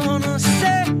are gonna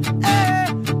say.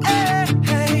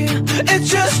 It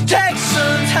just takes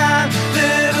some time,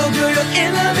 little girl, you're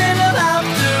in the middle of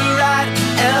the ride.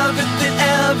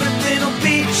 Everything will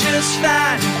be just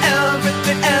fine.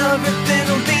 Everything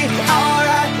will be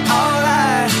alright,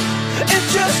 alright. It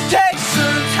just takes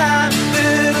some time,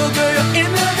 little girl, you're in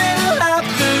the middle of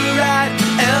the ride.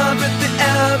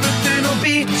 Everything will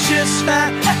be just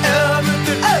fine.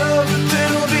 Everything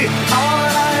will be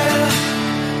alright.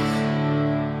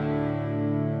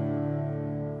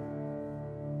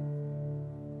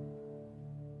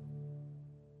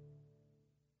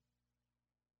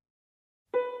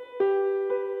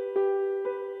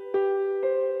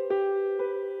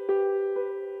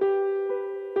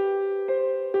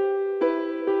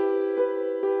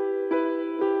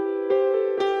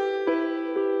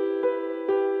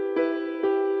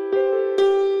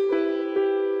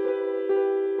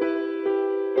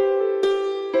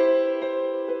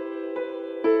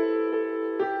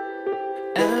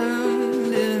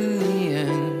 And in the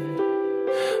end,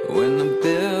 when the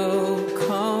bill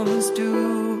comes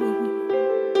due,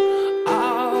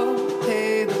 I'll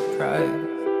pay the price,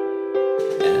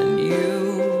 and you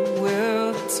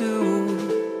will too.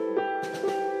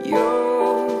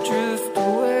 You'll drift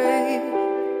away,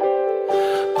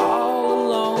 all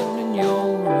alone in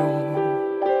your room,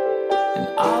 and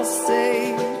I'll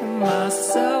say to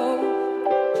myself,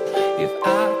 if I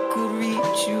could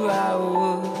reach you, I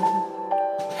would.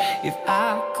 If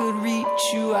I could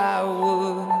reach you, I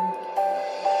would.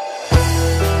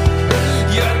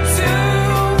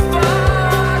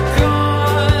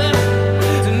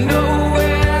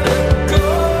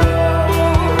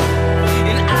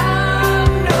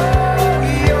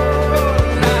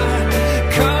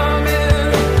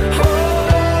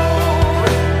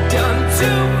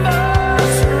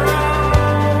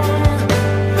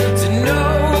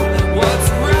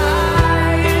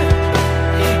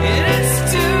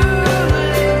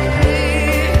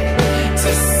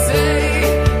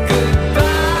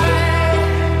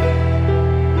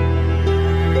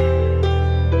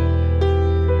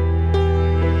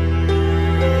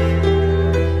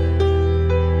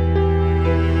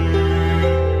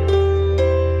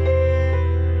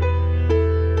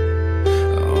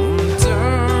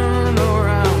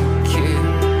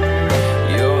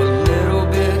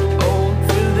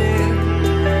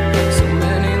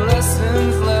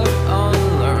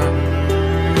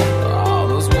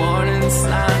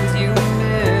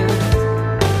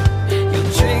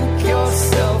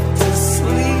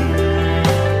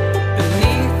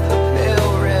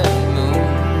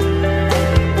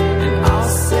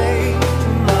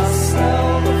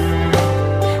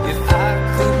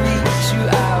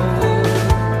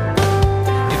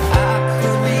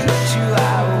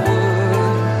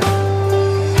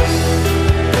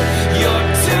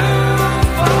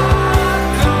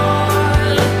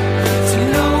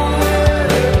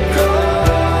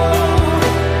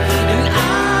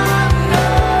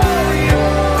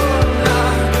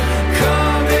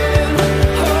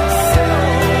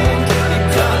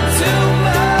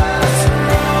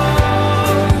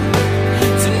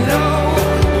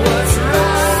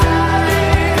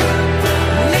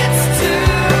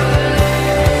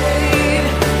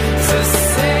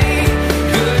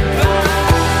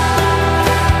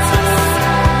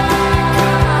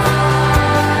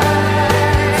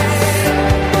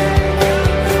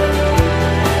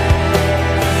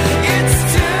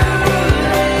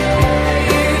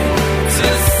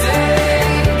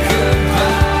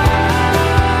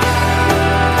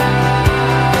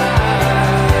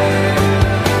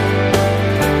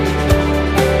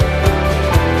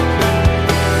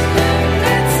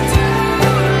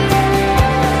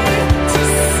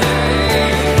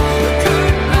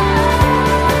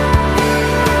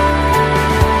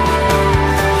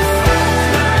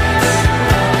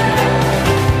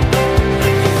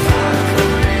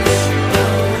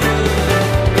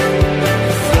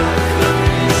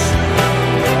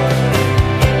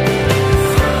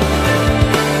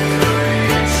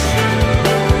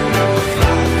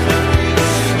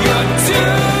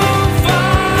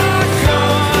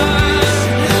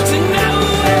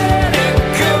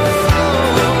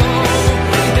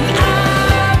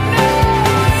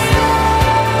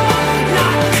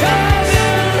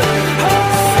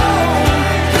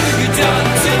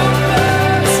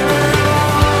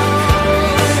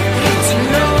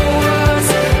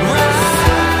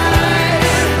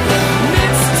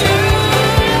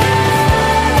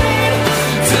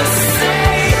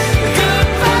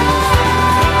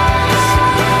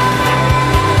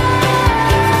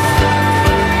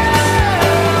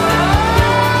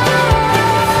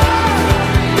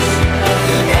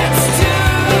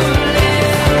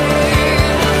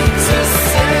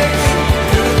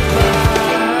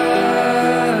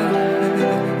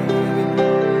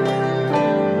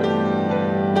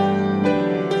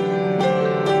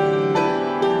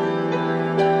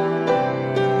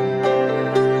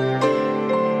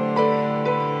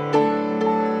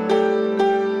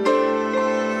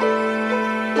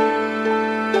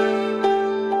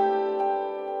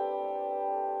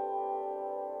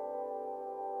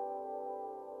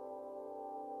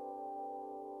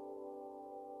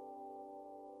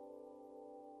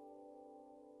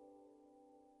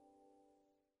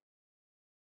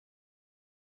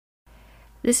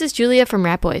 This is Julia from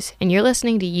Rat Boys, and you're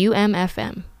listening to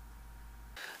UMFM.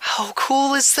 How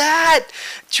cool is that?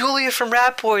 Julia from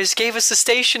Rat Boys gave us the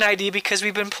station ID because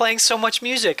we've been playing so much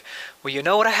music. Well, you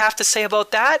know what I have to say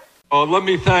about that? Let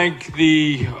me thank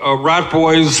the Rat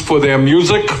Boys for their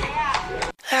music.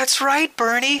 That's right,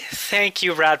 Bernie. Thank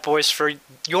you, Rat Boys, for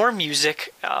your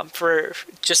music, for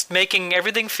just making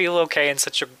everything feel okay in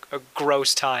such a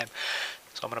gross time.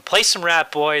 So I'm going to play some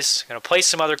Rat Boys, I'm going to play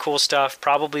some other cool stuff,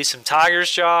 probably some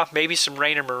Tiger's Jaw, maybe some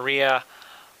Rainer Maria.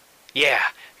 Yeah,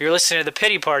 you're listening to The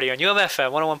Pity Party on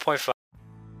UMFM 101.5.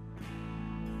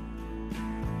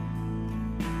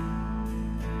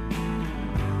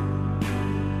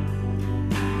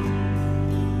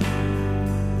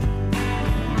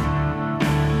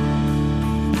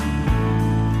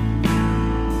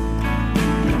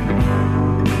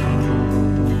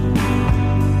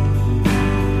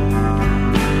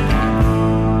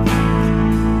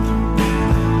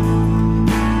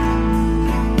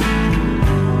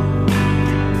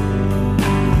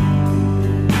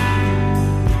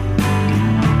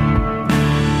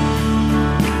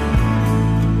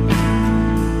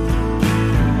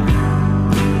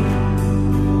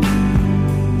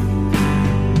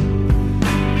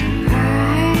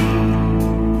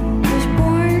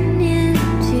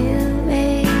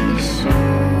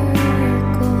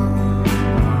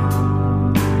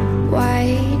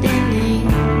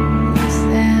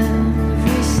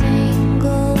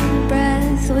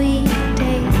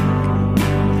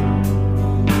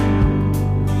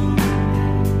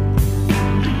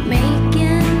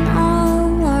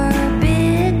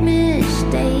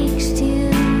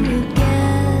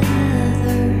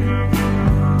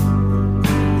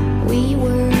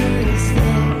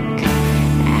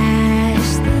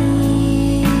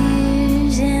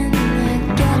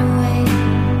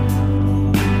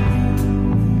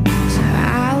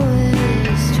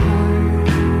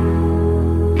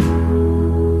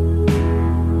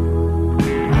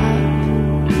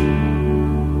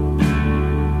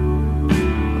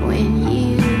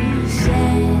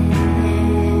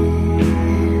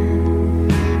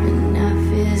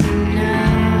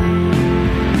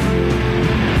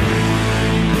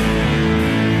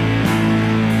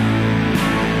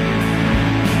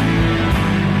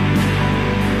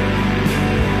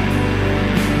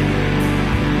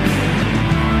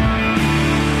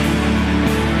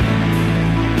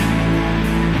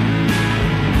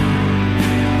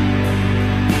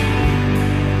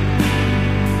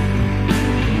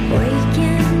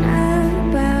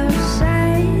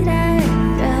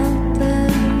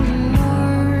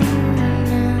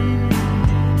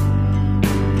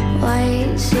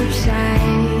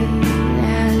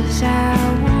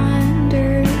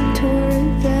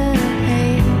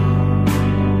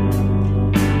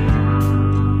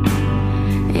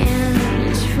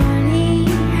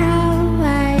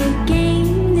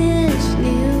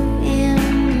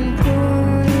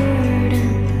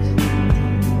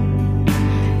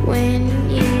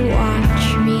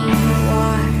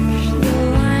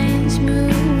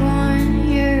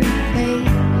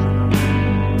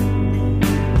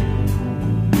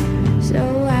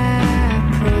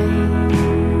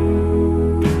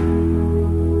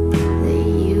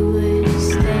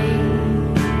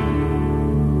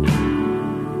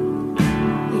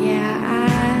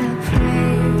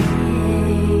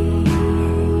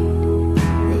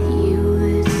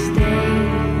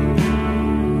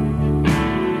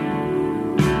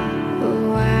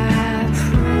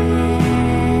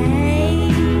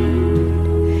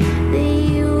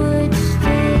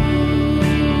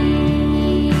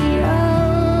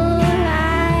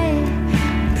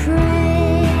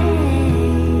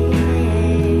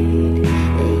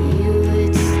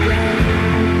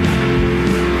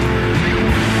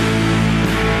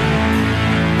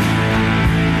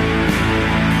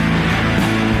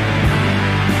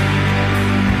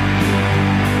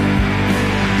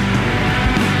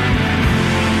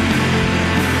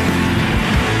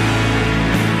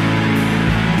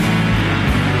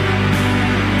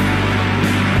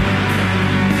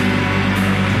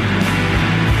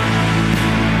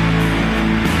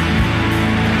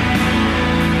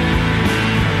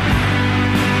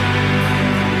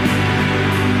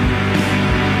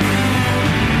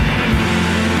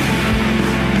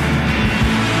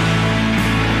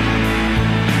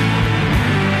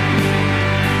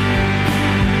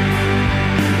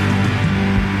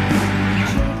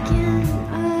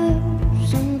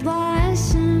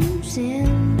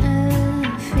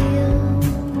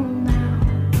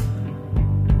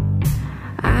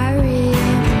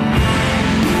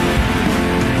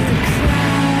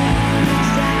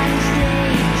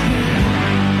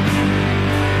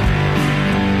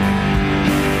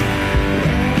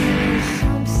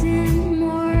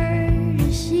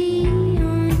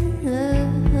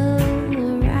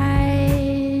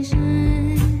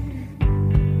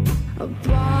 a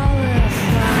ball of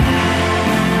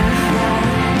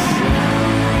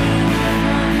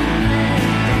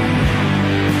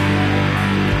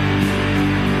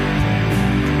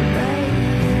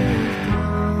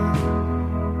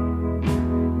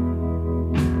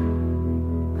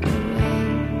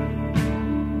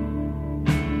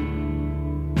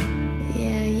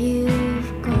yeah,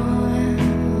 you've gone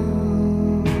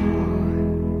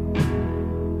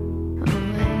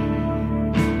away.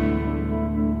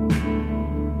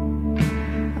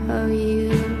 Oh,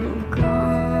 you've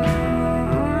gone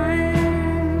away.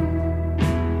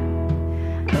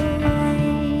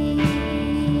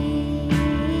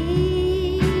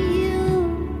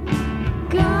 You've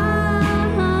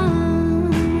gone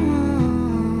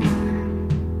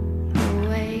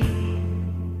away.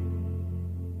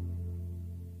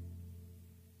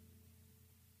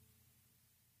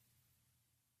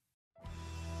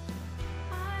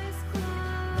 Eyes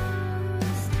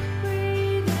closed,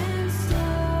 breathing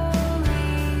slowly.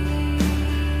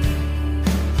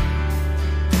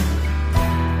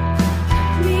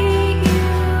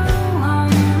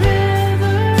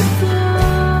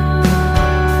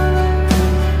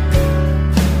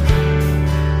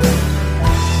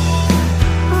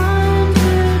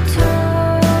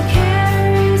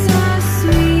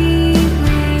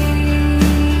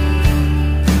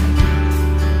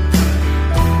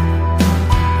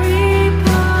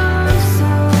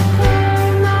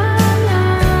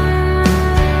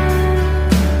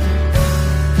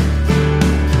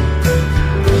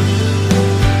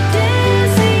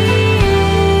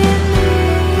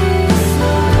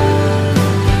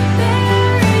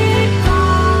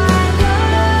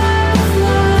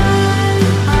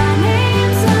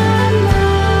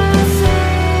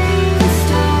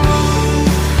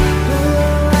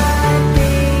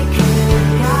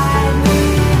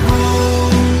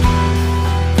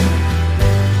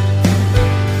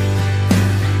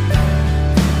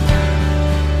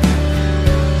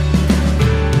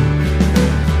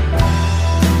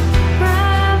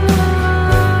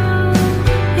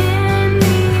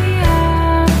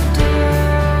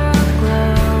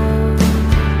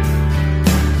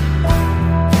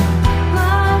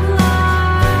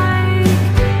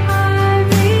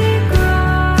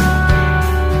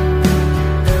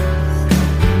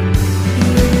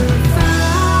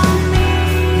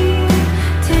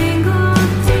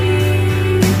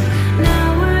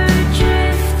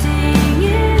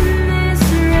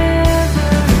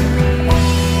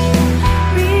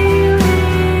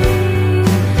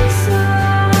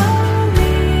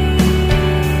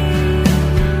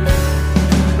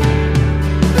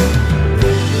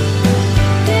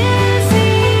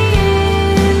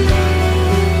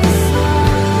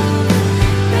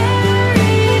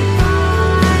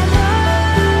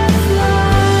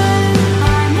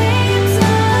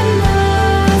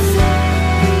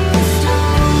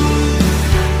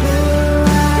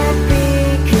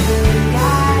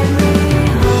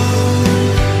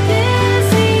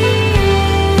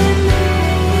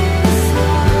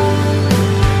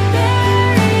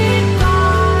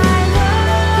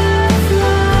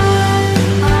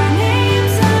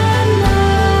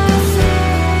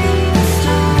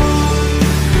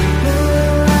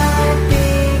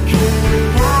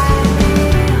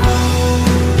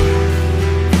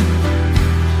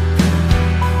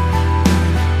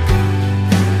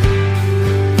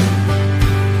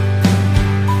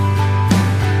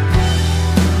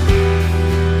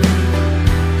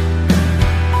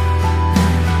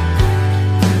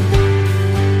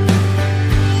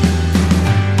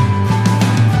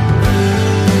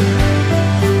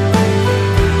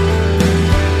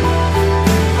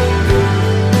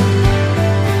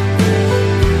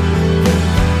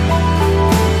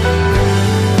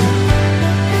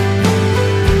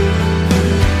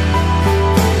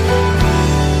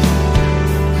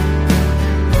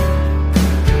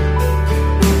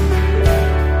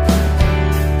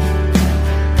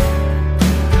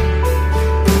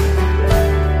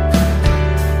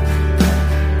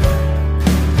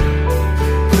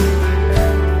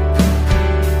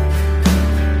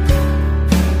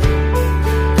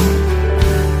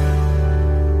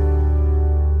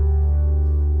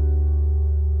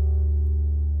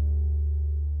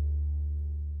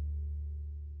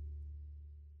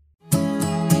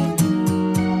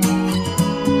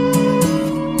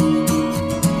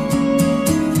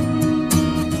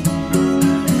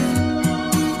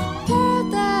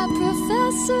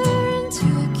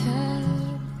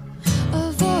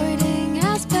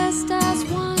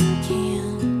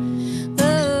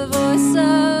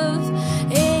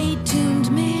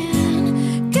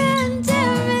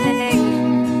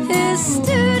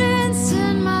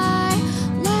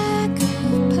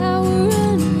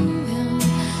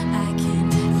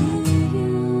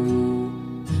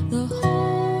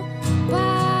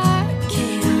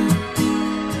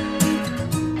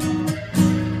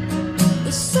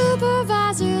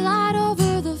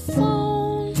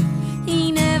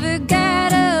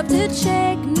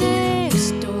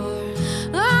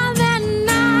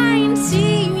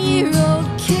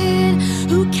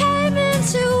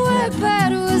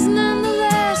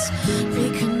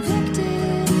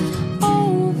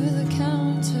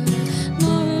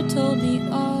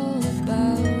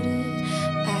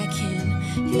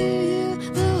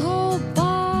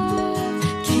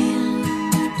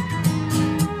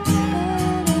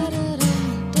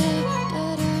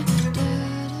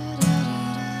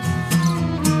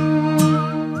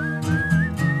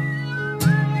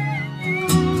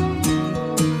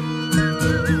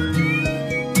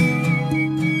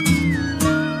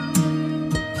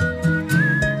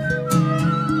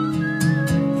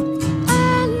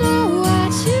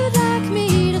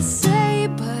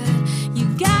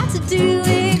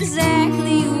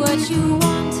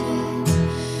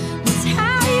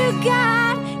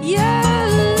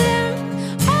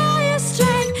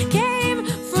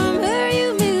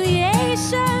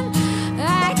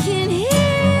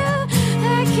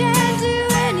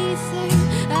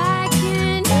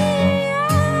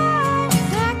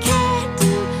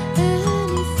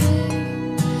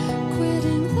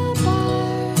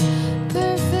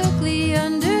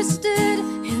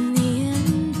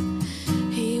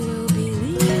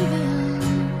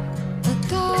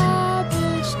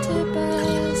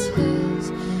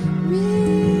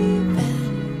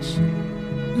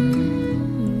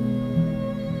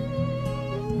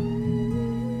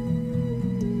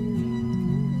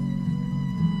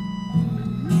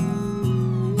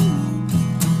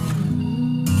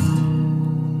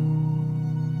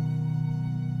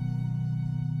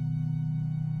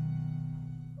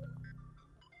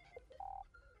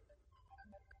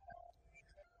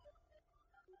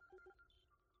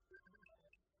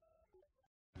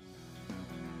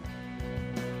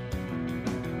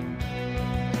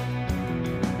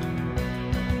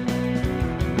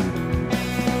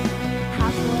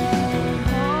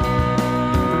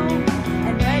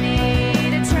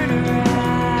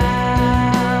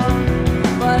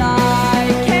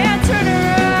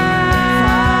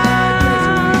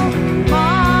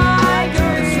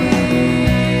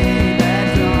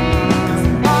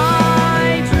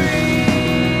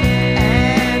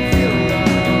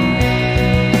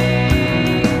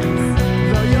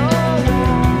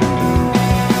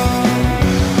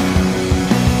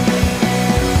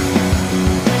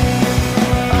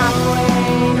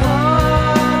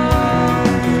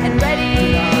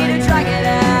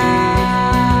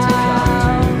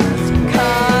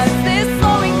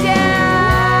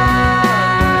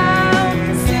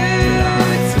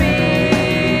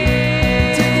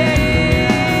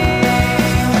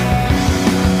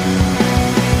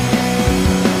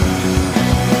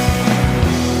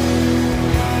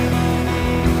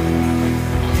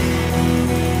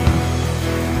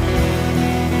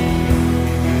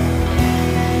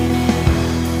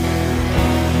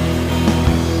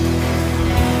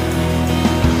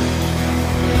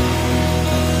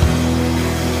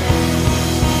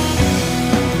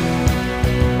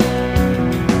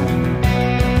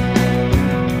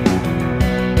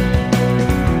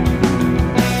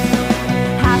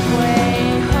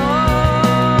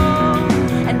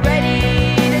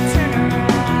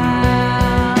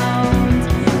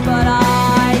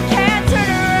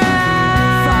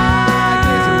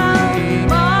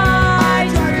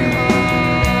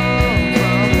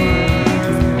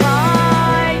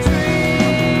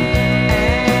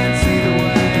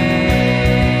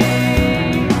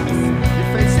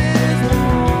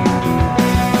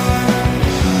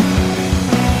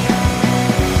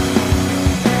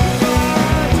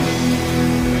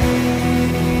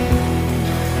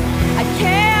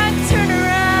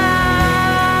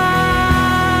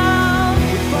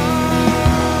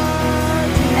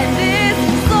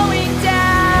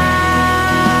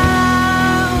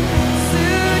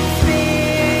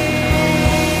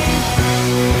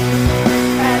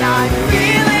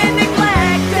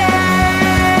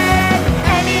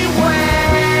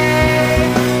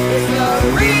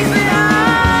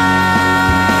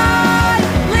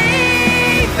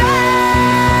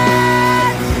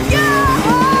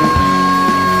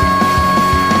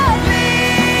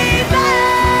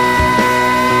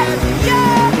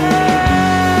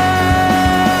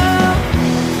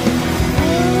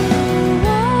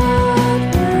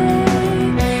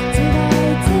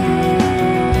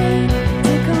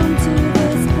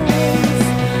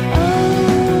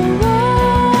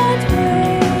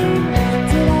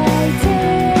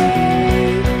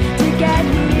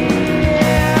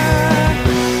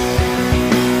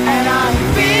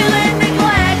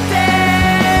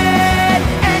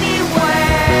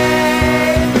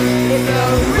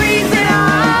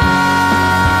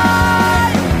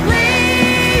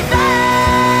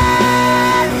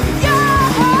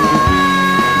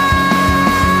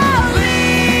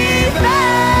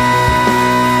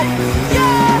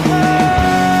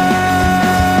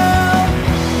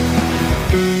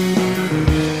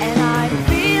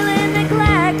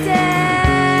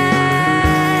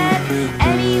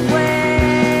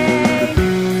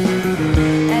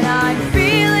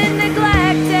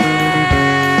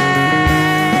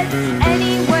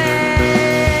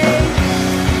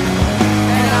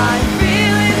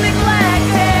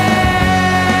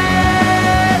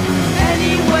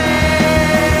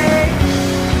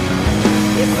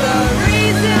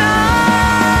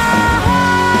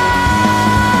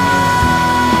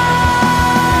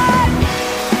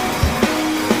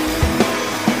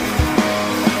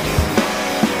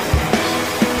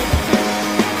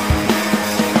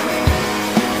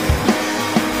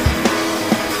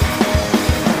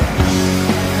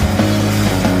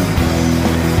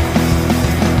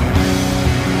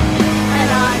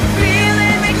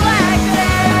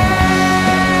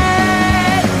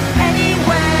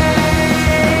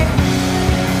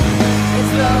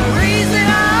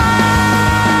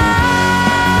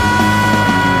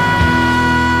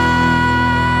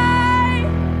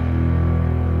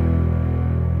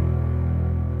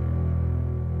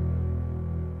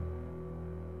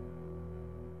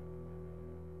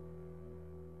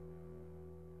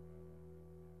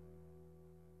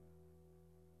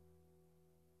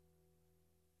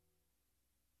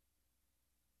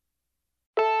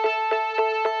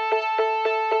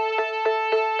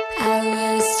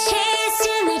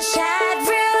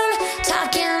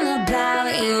 talking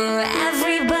about you.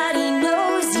 Everybody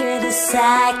knows you're the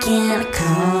second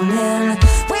coming.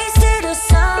 Wasted a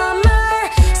summer,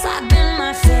 slapping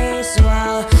my face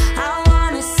while I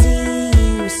wanna see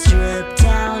you stripped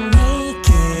down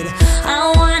naked.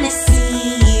 I wanna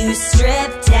see you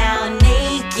stripped down naked.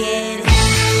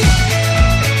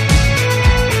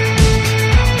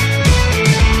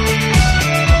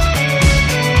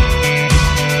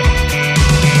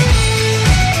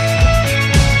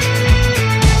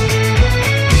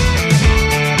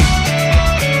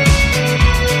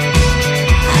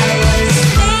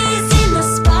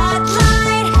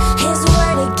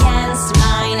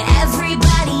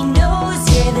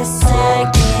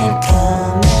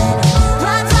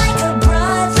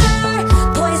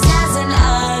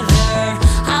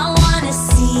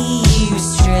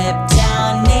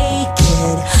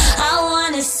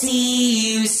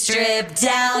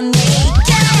 Down naked.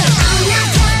 I'm not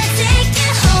gonna take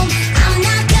you home. I'm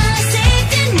not gonna save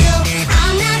you, no.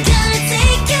 I'm not gonna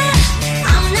take you.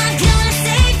 I'm not gonna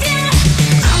save you.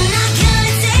 I'm not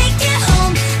gonna take you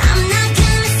home. I'm not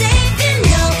gonna save you,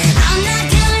 no. I'm not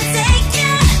gonna take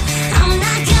you. I'm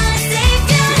not gonna save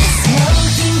you.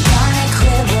 Smoking on a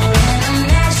quiver and a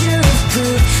measure of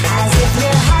proof, as if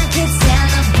your heart could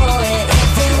stand a bullet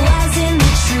if it wasn't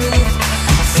the truth.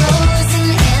 Frozen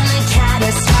in a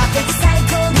catastrophic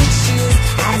cycle to choose,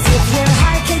 as if your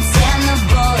heart could stand the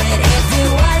bullet if it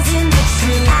wasn't the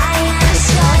truth. I am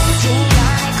trusting,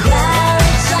 well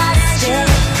trusted,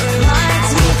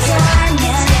 marked me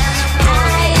torment.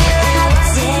 I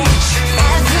erupted,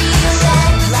 every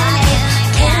red light,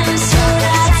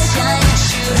 interruption,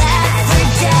 left for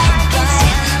dead, but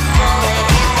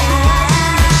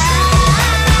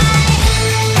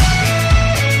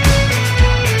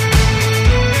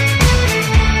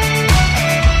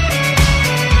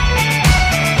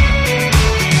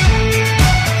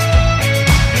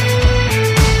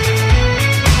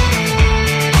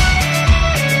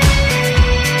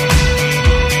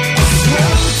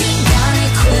smoking on a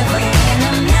quiver and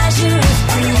a measure of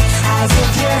proof, as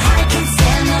if your heart could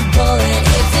stand the bullet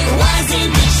if it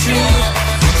wasn't the truth.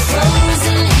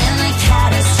 Frozen in a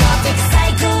catastrophic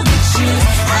cycle to choose,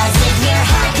 as if your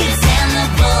heart could stand the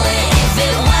bullet if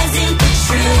it wasn't the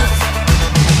truth.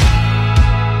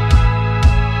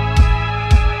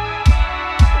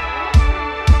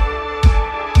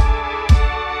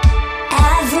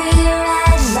 Every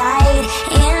red light,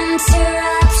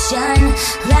 interruption,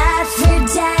 left for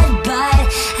dead, but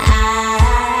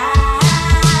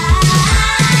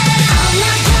I'm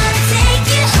not gonna take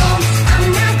you home. I'm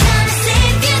not gonna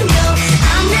save you, no.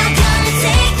 I'm not gonna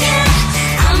take you.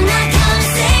 I'm not gonna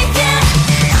save you.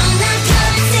 I'm not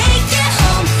gonna take you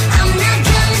home. I'm not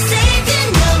gonna save you,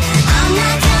 no. I'm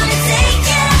not gonna take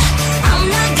you. I'm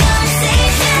not gonna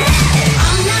save you.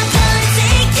 I'm not gonna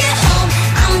take you home.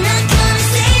 I'm not gonna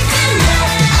save you, no.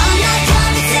 I'm not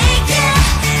gonna take you.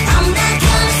 I'm not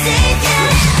gonna save you.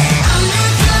 I'm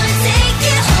not gonna take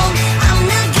you home. I'm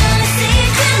not gonna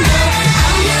save you, no.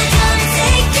 I'm not gonna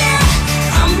take you.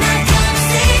 I'm not gonna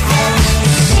save you.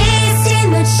 She's in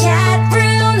the chat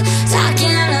room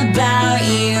talking about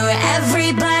you.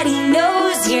 Everybody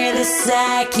knows you're the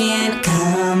second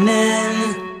coming.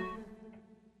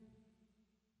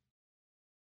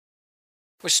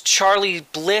 Was Charlie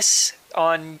Bliss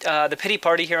on the Pity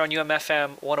Party here on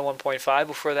UMFM 101.5.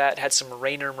 Before that, had some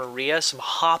Rainer Maria, some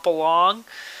Hop Along,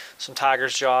 some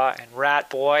Tiger's Jaw, and Rat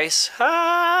Boys.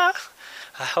 I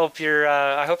hope you're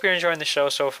enjoying the show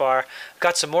so far.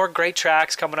 Got some more great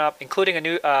tracks coming up, including a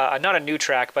new, not a new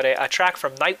track, but a track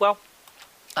from Nightwell.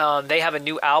 They have a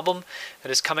new album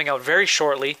that is coming out very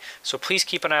shortly, so please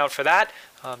keep an eye out for that,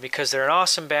 because they're an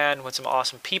awesome band with some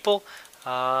awesome people.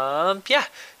 Yeah,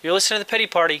 you're listening to the Pity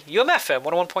Party, UMFM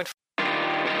 101.5.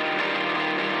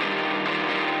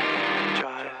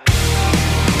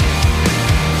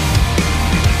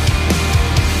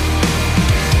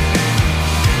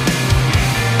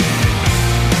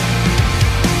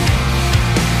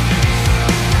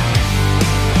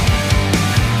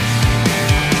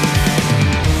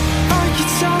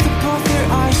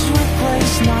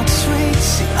 Not sweet.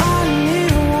 See, I didn't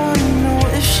even wanna know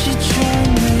if she'd join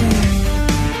me.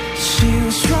 She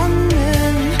was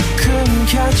running, couldn't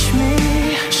catch me.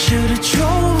 Should've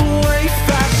drove away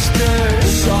faster.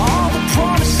 Saw all the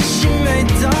promises she made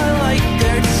die like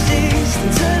they're deceased.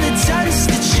 To the test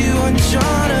that you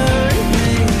unhonored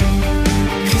me.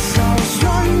 'Cause I was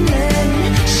running,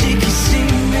 she could see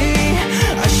me.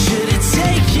 I should've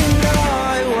taken the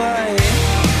highway.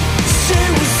 It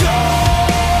was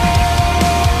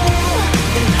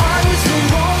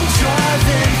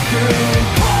driving through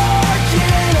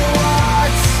parking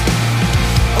lots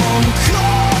on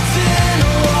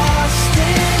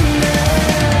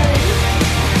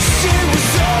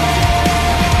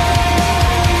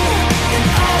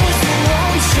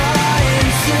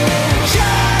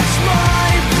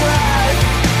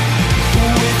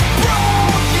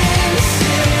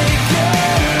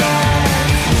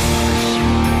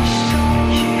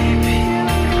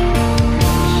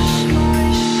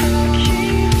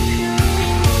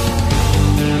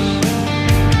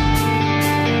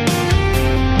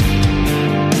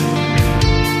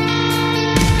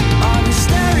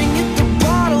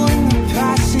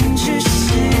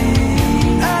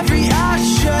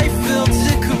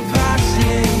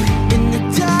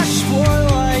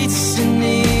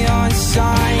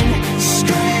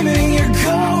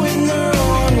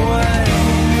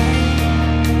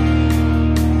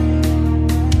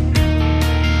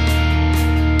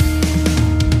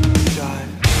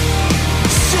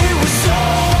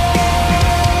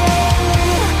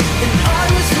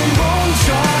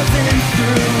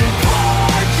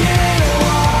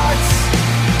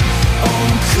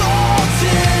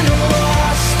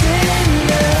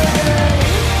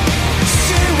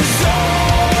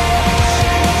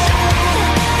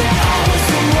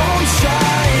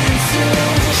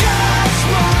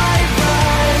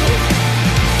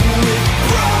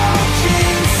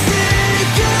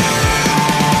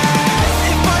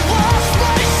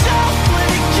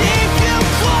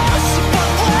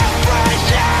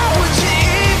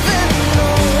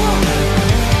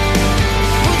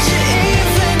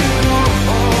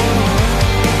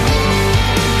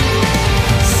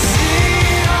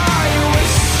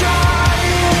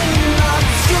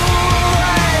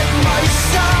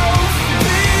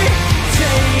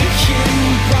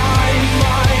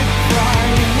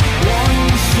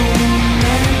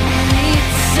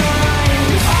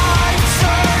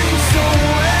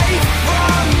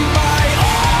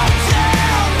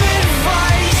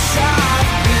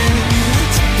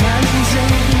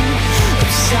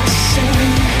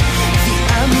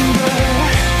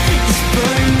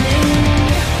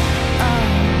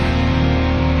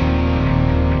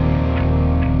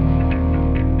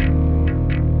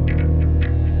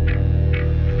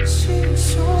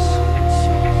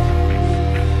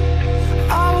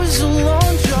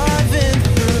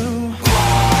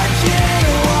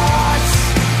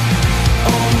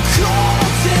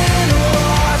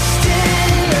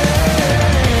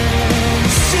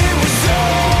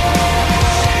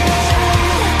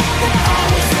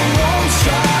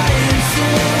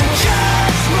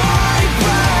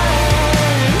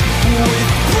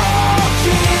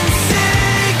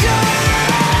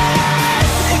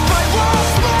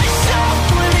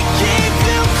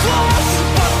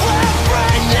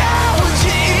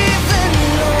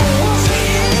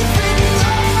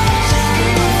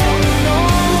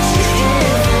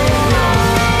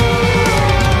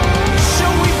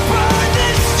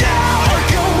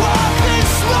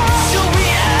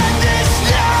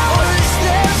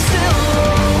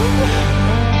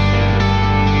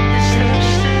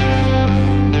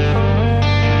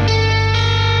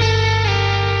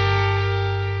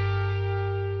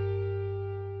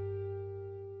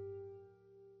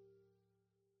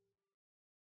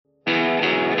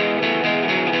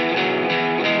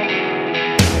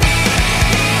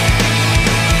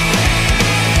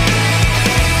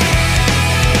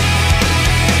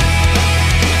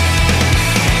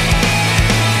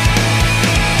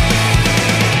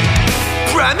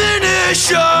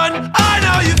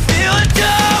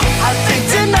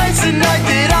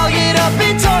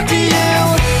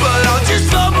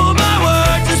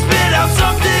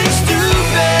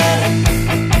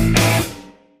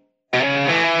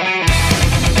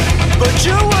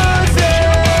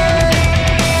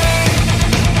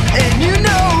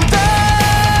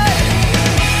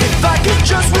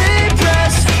just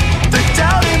repress the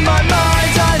doubt in my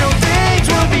mind. I know things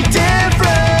will be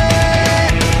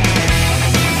different.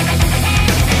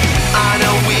 I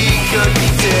know we could be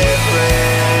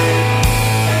different.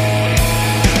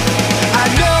 I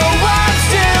know I'm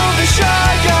still the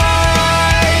shy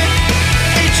guy.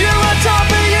 Ain't you on top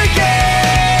of your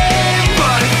game?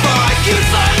 But if I could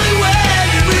finally win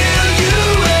and reel you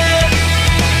in,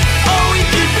 oh, we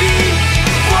could be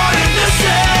one and the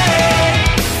same.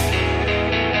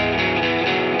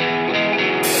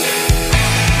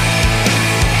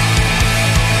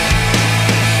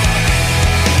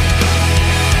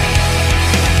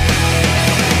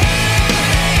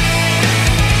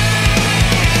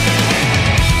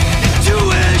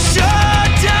 Intuition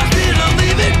tells me to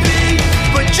leave it be,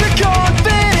 but your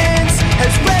confidence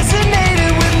has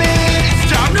resonated with me. It's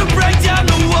time to break down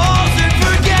the walls and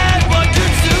forget what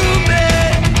consumed me.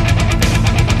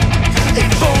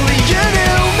 If only you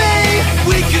knew me,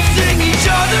 we could sing each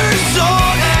other's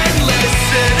song and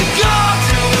listen to God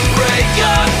till the break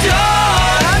of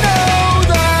dawn. I know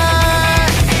that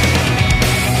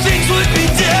things would be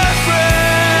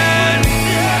different.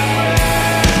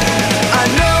 I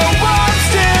know I'm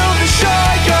still the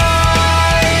shy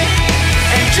guy,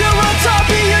 and you're on top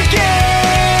of your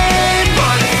game.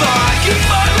 But if I could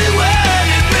finally win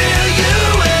and reel you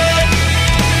in,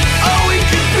 oh, we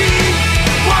could be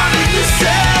one and the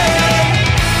same.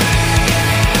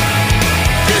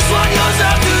 This one goes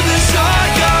out to the shy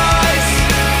guys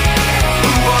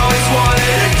who always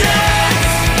wanted to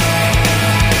dance.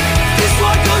 This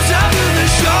one goes out to the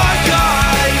shy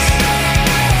guys.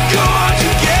 Go on,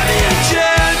 you give me a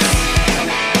chance.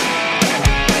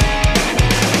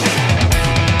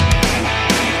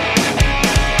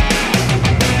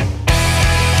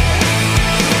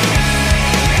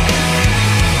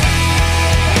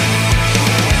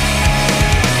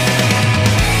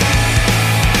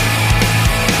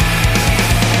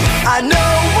 I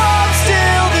know I'm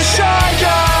still the shy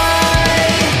guy,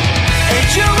 and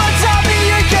you're on top of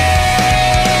your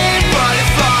game. But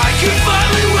if I could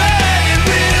finally win and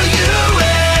reel you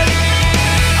in,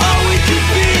 oh, we could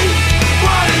be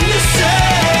one and the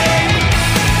same.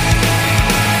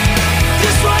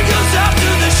 This one goes out to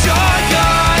the shy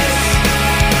guys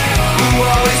who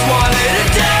always wanted to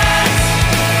dance.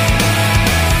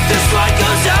 This one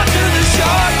goes out to the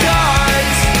shy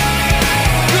guys.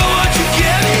 Go on, you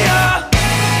give me a.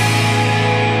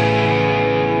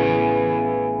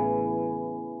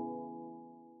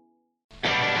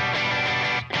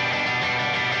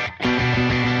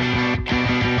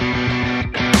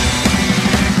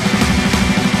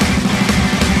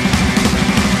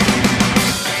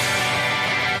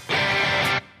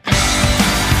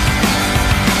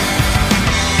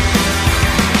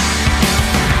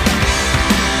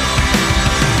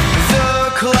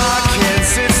 The clock can't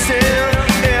sit still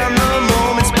in the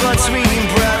moments between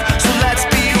breath. So let's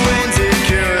be winded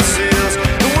carousels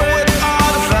with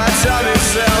all the thoughts of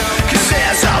itself. 'Cause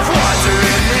there's a wonder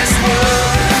in this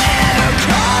world and a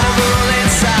carnival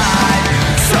inside.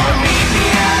 So meet me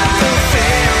at the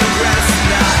fairgrounds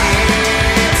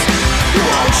tonight.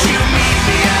 Won't you meet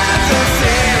me at the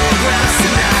fairgrounds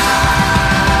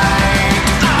tonight?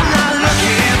 I'm not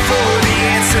looking for the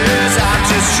answers, I'm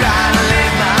just trying to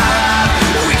live my life.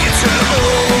 We can turn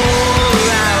all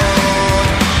around.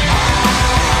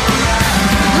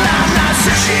 I'm not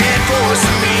searching for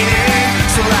some meaning,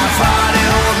 so laugh hard and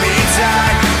hold me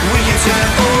tight. We can turn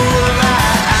all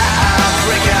around,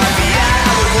 break out the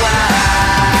hourglass.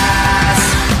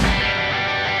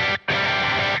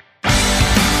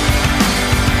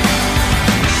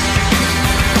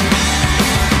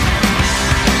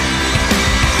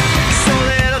 So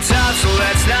little time, so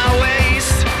let's not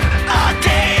waste our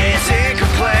days and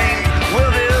complain.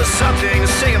 Well, there's something to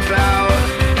sing about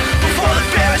before the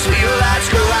Ferris wheel lights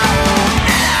go out.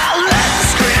 Now let the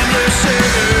scramblers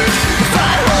surge,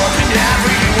 find hope in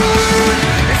every word.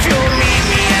 If you'll meet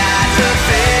me at the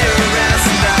fairgrounds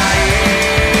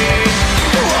tonight,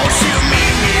 won't you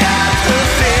meet me at the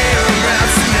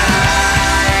fairgrounds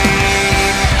tonight?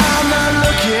 I'm not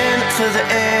looking for the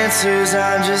answers,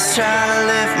 I'm just trying to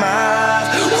live my life.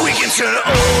 We can turn it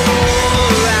all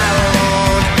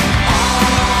around.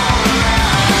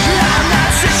 I'm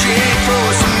not searching for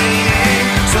some meaning,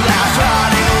 so laugh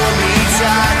hard and hold me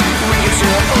tight. We can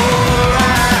turn it all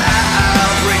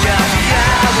around, break out the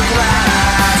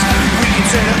hourglass. We can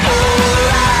turn it all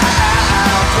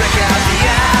around, break out the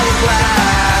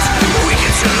hourglass. We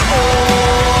can turn it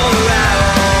all around.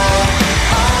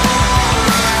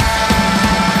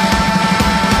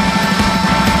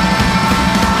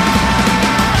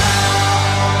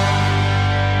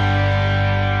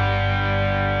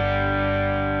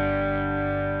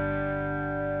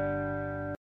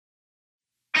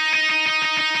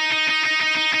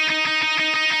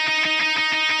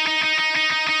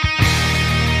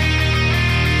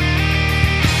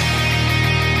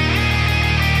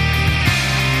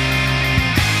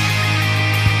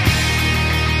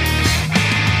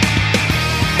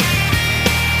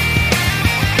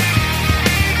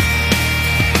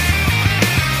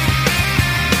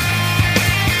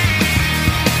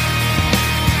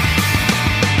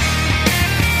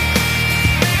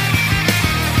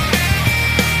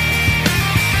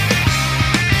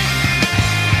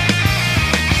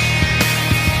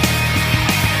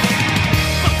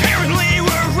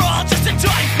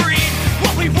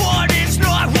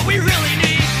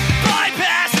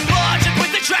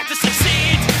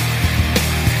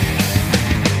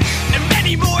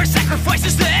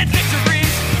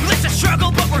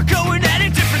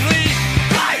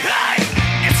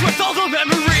 magical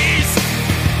memories.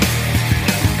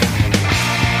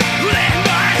 When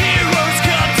my heroes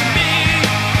come to me,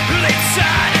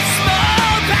 inside in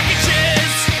small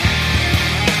packages.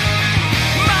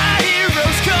 My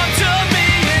heroes come to me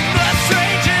in the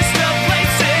strangest of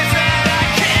places that I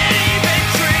can't even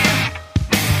dream.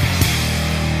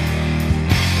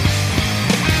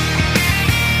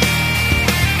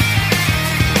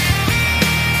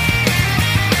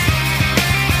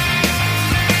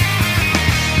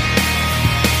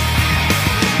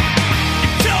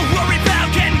 Don't worry about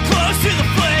getting close to the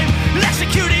flame,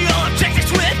 executing all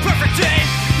objectives with perfect aim.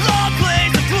 Long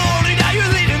blaze of glory, now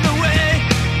you're leading the way.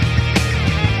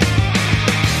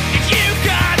 You've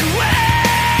got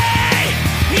away,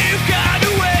 you've got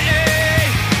away.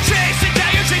 Chasing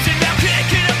down your dreams and now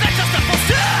kicking up that dust up full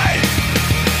side.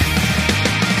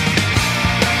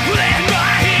 When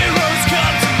my heroes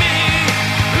come to me,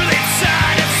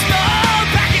 inside of small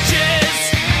packages.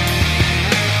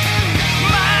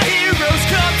 My heroes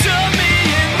come to me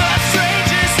in the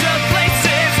strangest of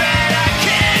places that I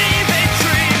can't even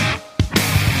dream.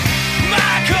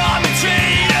 My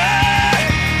commentator,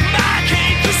 my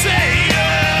king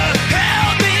crusader,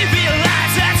 help me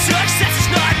realize that success is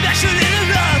not measured in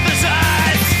another's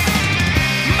eyes.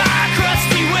 My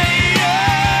crusty waiter,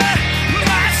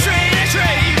 my straight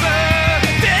shaver.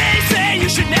 They say you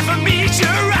should never meet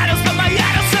your idols, but my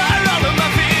idols are all of my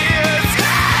fears.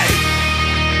 Hey!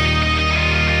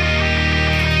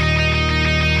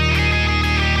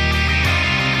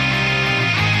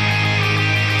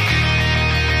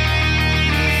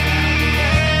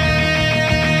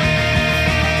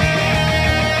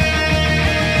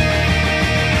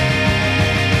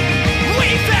 We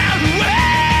found a way.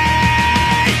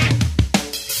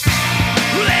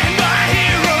 When my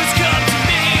heroes come to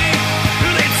me,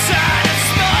 inside of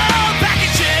small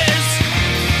packages.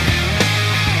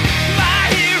 My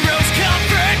heroes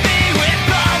comfort me with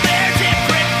all their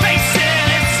different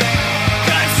faces,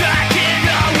 'cause I can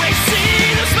always see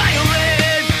them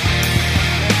smiling.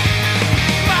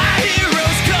 My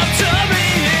heroes come to me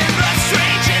in the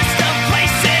strangest of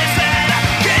places that I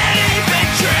can't even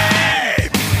dream.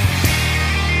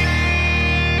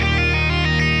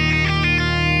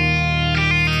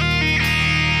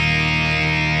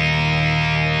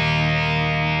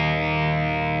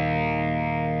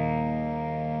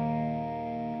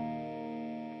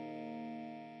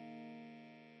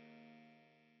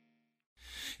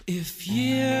 If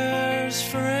years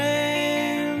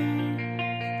frame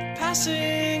the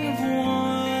passing of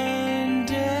one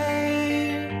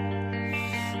day,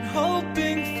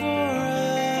 hoping for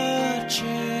a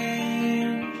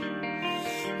change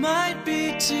might be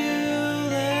too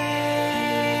late.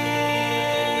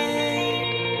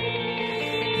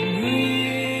 Rewind,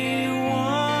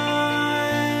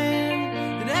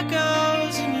 it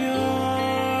echoes in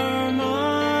your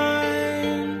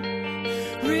mind.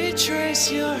 Retrace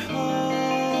your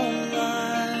whole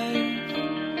life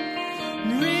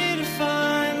and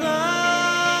redefine love.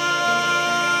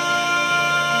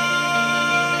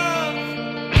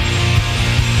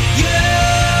 You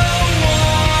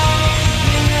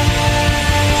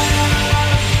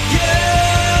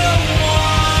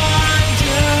wander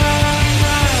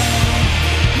around,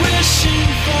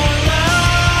 wishing for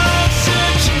love,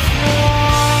 searching for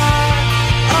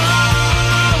a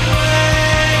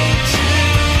way to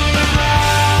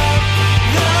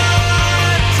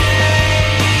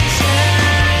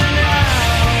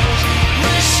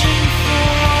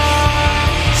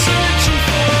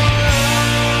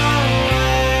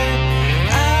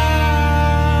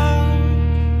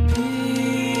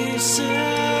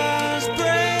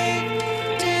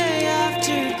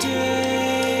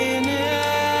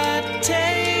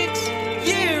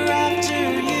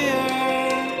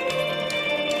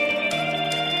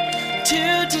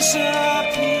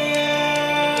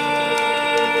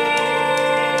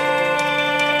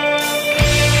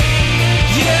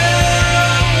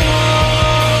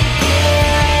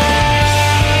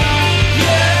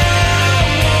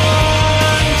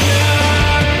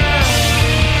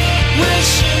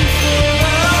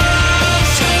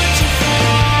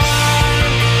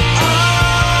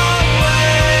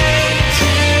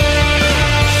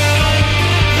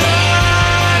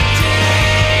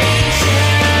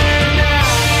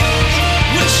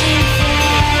Wishing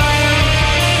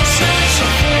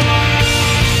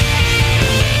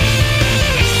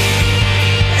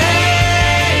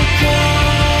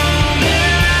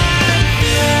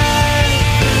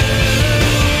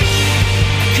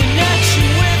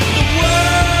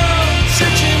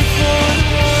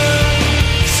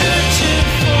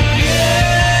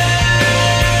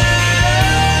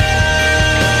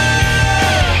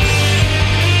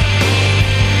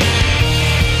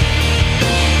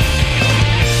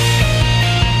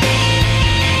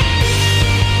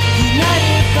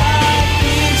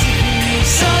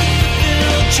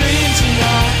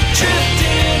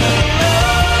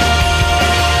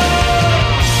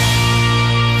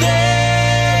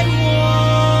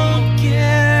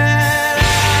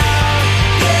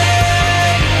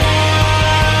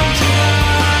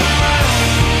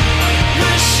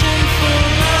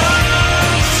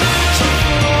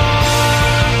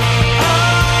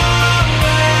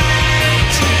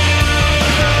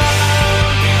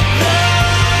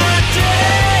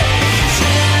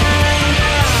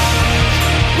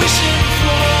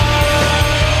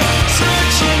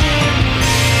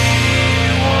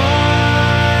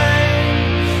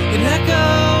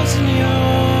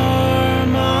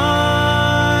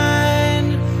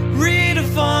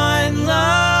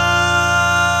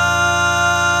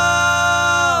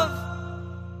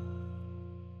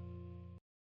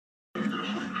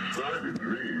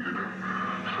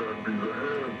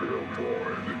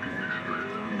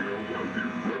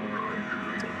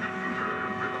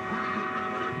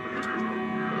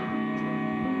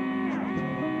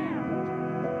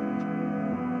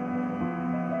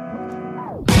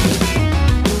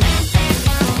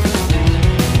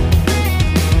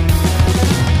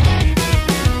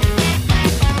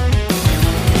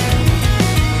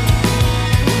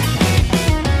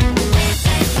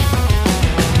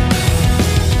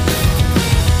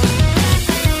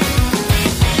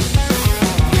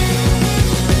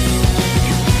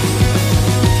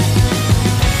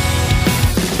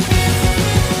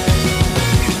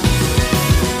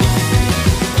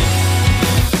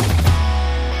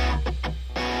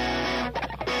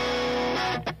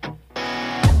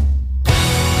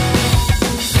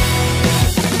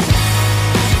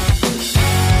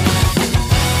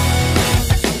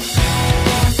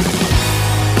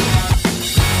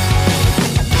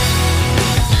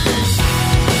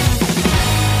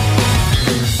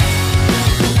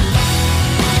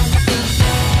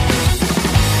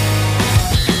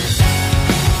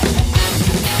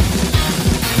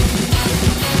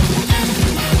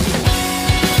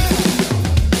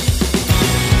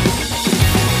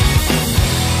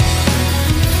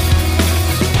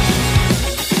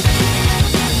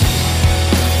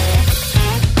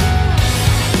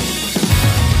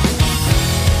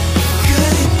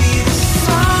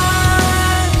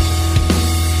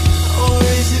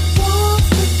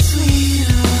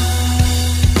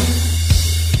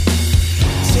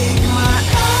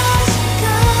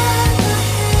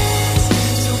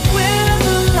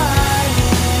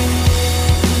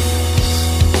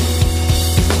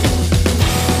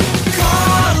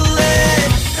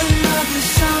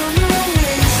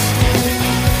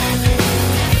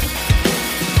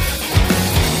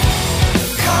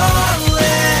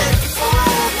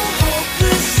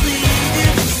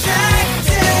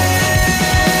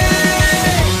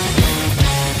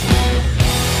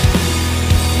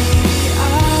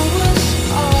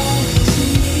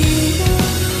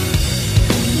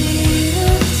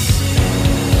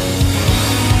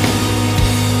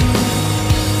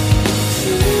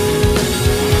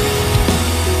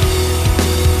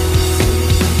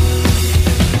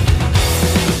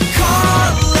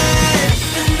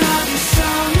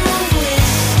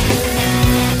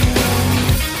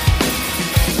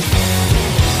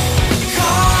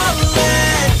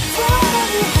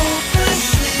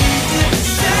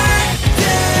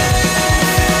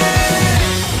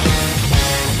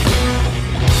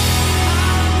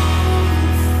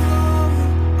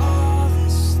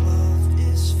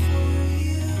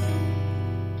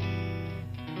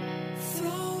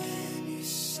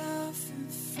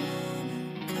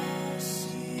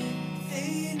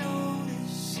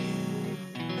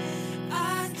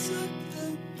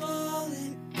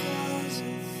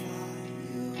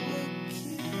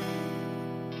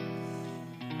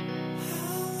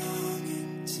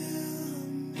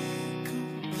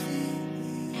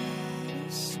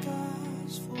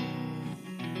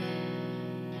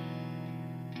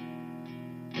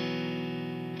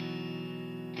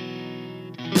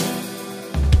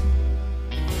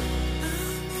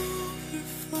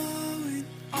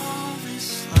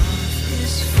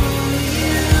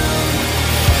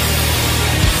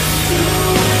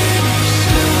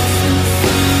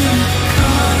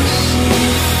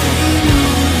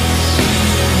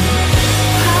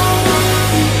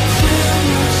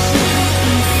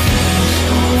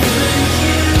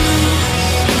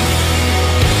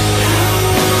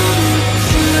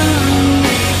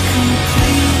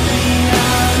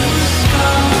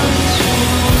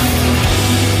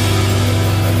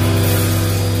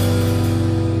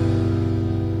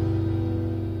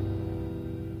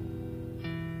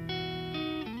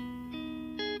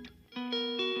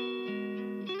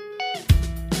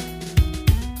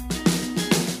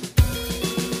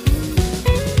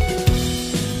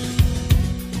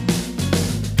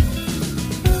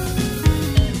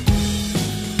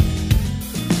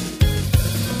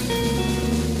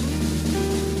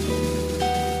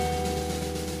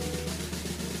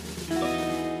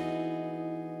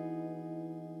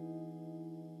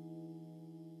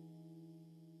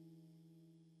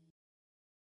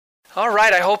All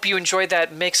right, I hope you enjoyed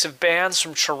that mix of bands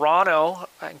from Toronto,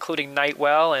 including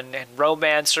Nightwell and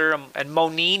Romancer and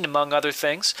Monine, among other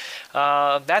things.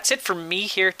 That's it for me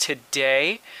here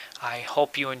today. I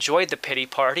hope you enjoyed the Pity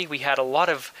Party. We had a lot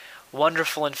of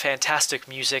wonderful and fantastic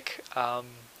music.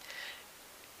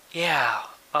 Yeah,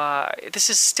 This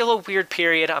is still a weird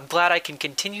period. I'm glad I can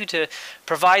continue to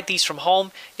provide these from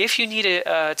home. If you need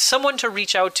someone to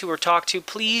reach out to or talk to,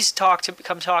 please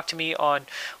come talk to me on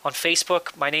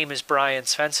Facebook. My name is Brian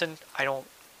Svensson. I don't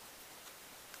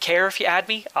care if you add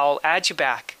me. I'll add you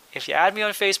back. If you add me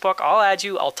on Facebook, I'll add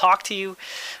you. I'll talk to you.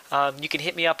 You can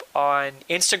hit me up on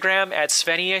Instagram at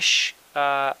Svennyish,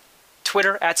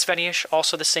 Twitter at Svennyish,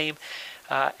 also the same.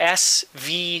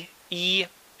 SVENNYISH.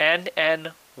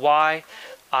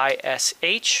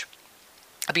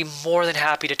 I'd be more than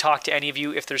happy to talk to any of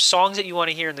you. If there's songs that you want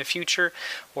to hear in the future,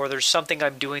 or there's something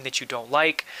I'm doing that you don't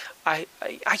like, I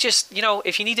just,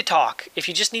 if you need to talk, if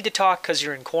you just need to talk because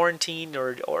you're in quarantine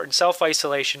or in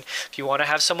self-isolation, if you want to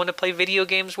have someone to play video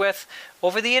games with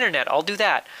over the internet, I'll do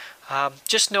that.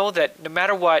 Just know that no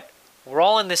matter what, we're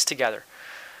all in this together.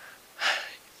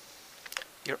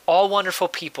 You're all wonderful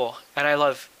people, and I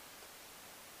love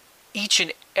each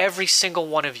and every single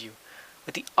one of you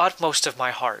with the utmost of my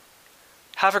heart.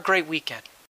 Have a great weekend.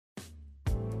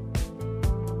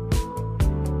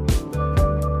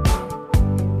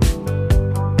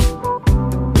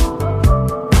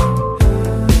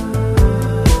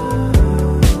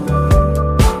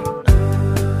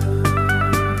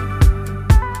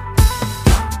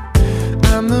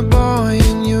 I'm the boy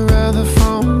in your other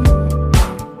phone,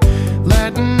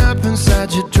 lighting up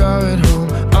inside your drawer at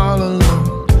home, all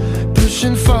alone,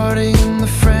 pushing 40 in the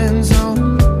friend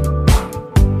zone.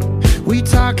 We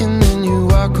talk and then you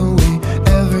walk away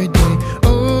every day.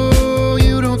 Oh,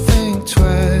 you don't think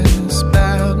twice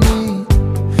about me,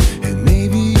 and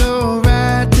maybe you're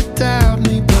right to doubt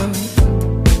me,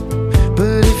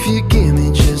 but if you give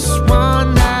me just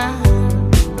one night,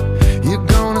 you're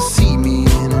gonna see me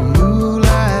in a new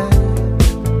light.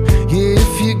 Yeah,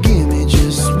 if you give me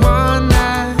just one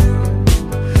night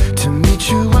to meet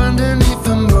you underneath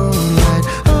the moonlight.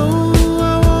 Oh,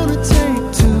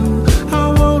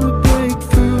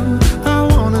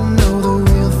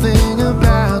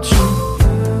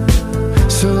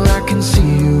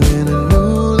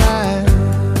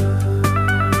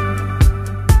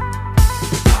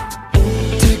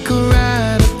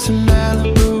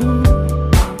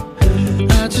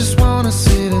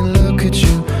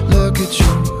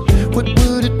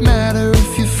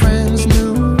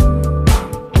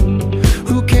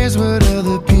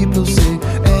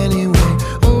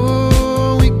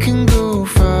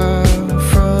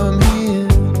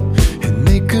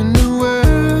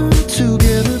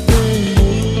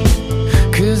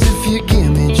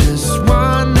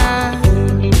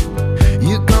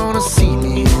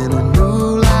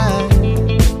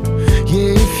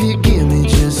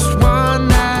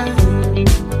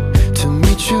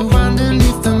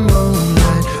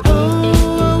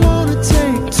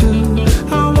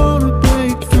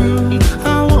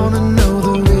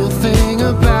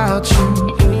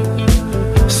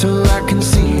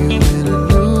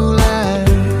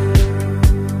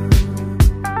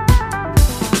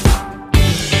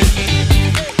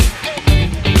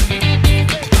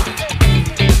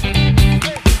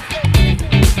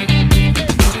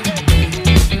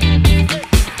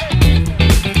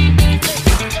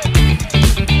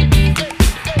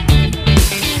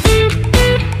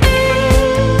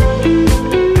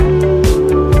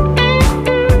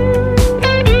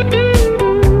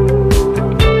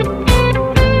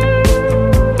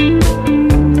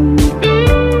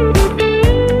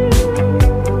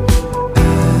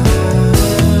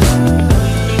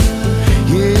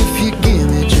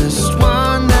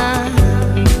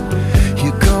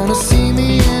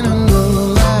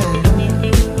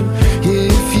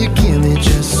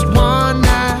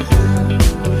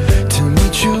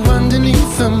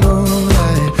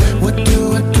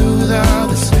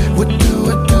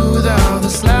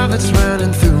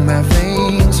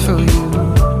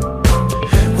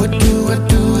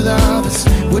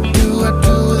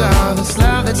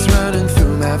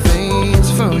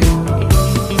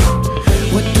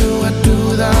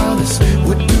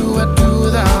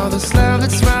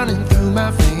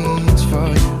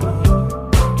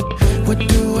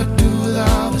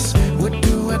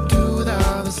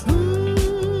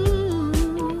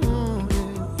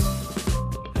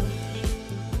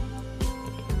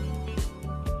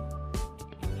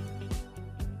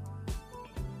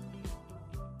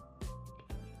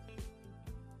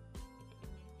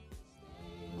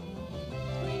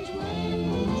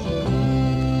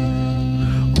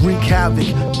 wreak havoc.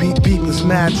 Beat is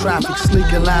mad traffic,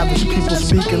 sleek and lavish. People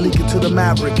speak and leak it to the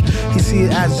maverick. He see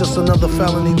it as just another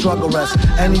felony drug arrest.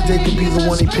 Any day could be the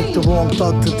one he picked the wrong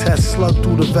thug to test. Slug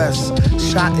through the vest.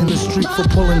 Shot in the street for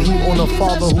pulling heat on a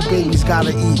father who babies gotta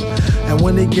eat. And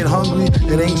when they get hungry,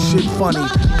 it ain't shit funny.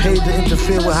 Paid to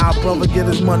interfere with how brother get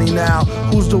his money now.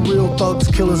 Who's the real thugs,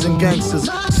 killers, and gangsters?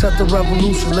 Set the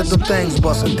revolution, let them things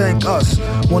bust, and thank us.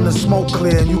 When the smoke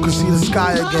clear and you can see the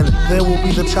sky again, there will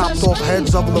be the chopped off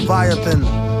heads of Leviathan.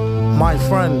 My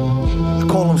friend, I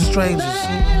call them strangers.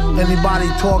 Anybody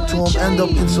talk to them end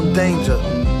up in some danger.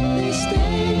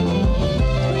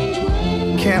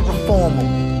 Can't reform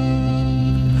them.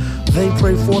 They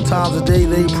pray 4 times a day,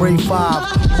 they pray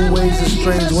 5. Who ways is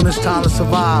strange when it's time to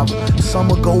survive? Some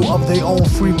will go of their own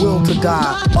free will to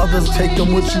die. Others take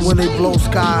them with you when they blow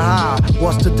sky high.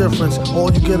 What's the difference? All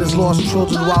you get is lost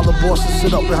children while the bosses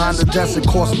sit up behind the desk. It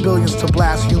costs billions to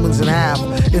blast humans in half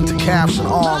into calves and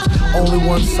arms. Only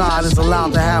one side is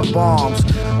allowed to have bombs.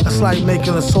 It's like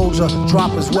making a soldier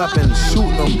drop his weapon,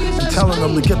 shooting them and telling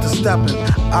them to get to stepping.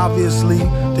 Obviously,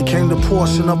 they came to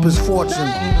portion up his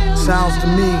fortune. Sounds to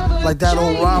me like that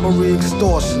old robbery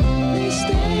extortion.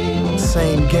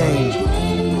 Same game.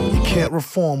 You can't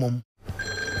reform them.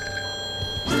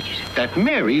 That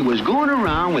Mary was going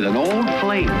around with an old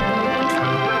flame.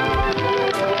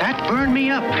 That burned me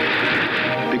up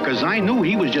because I knew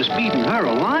he was just feeding her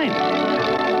a line.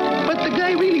 But the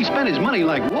guy really spent his money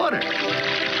like water.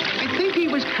 I think he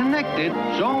was connected,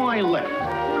 so I left.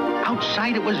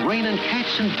 Outside it was raining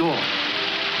cats and dogs.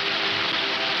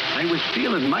 I was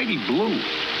feeling mighty blue,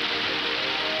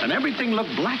 and everything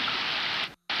looked black.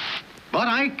 But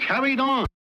I carried on.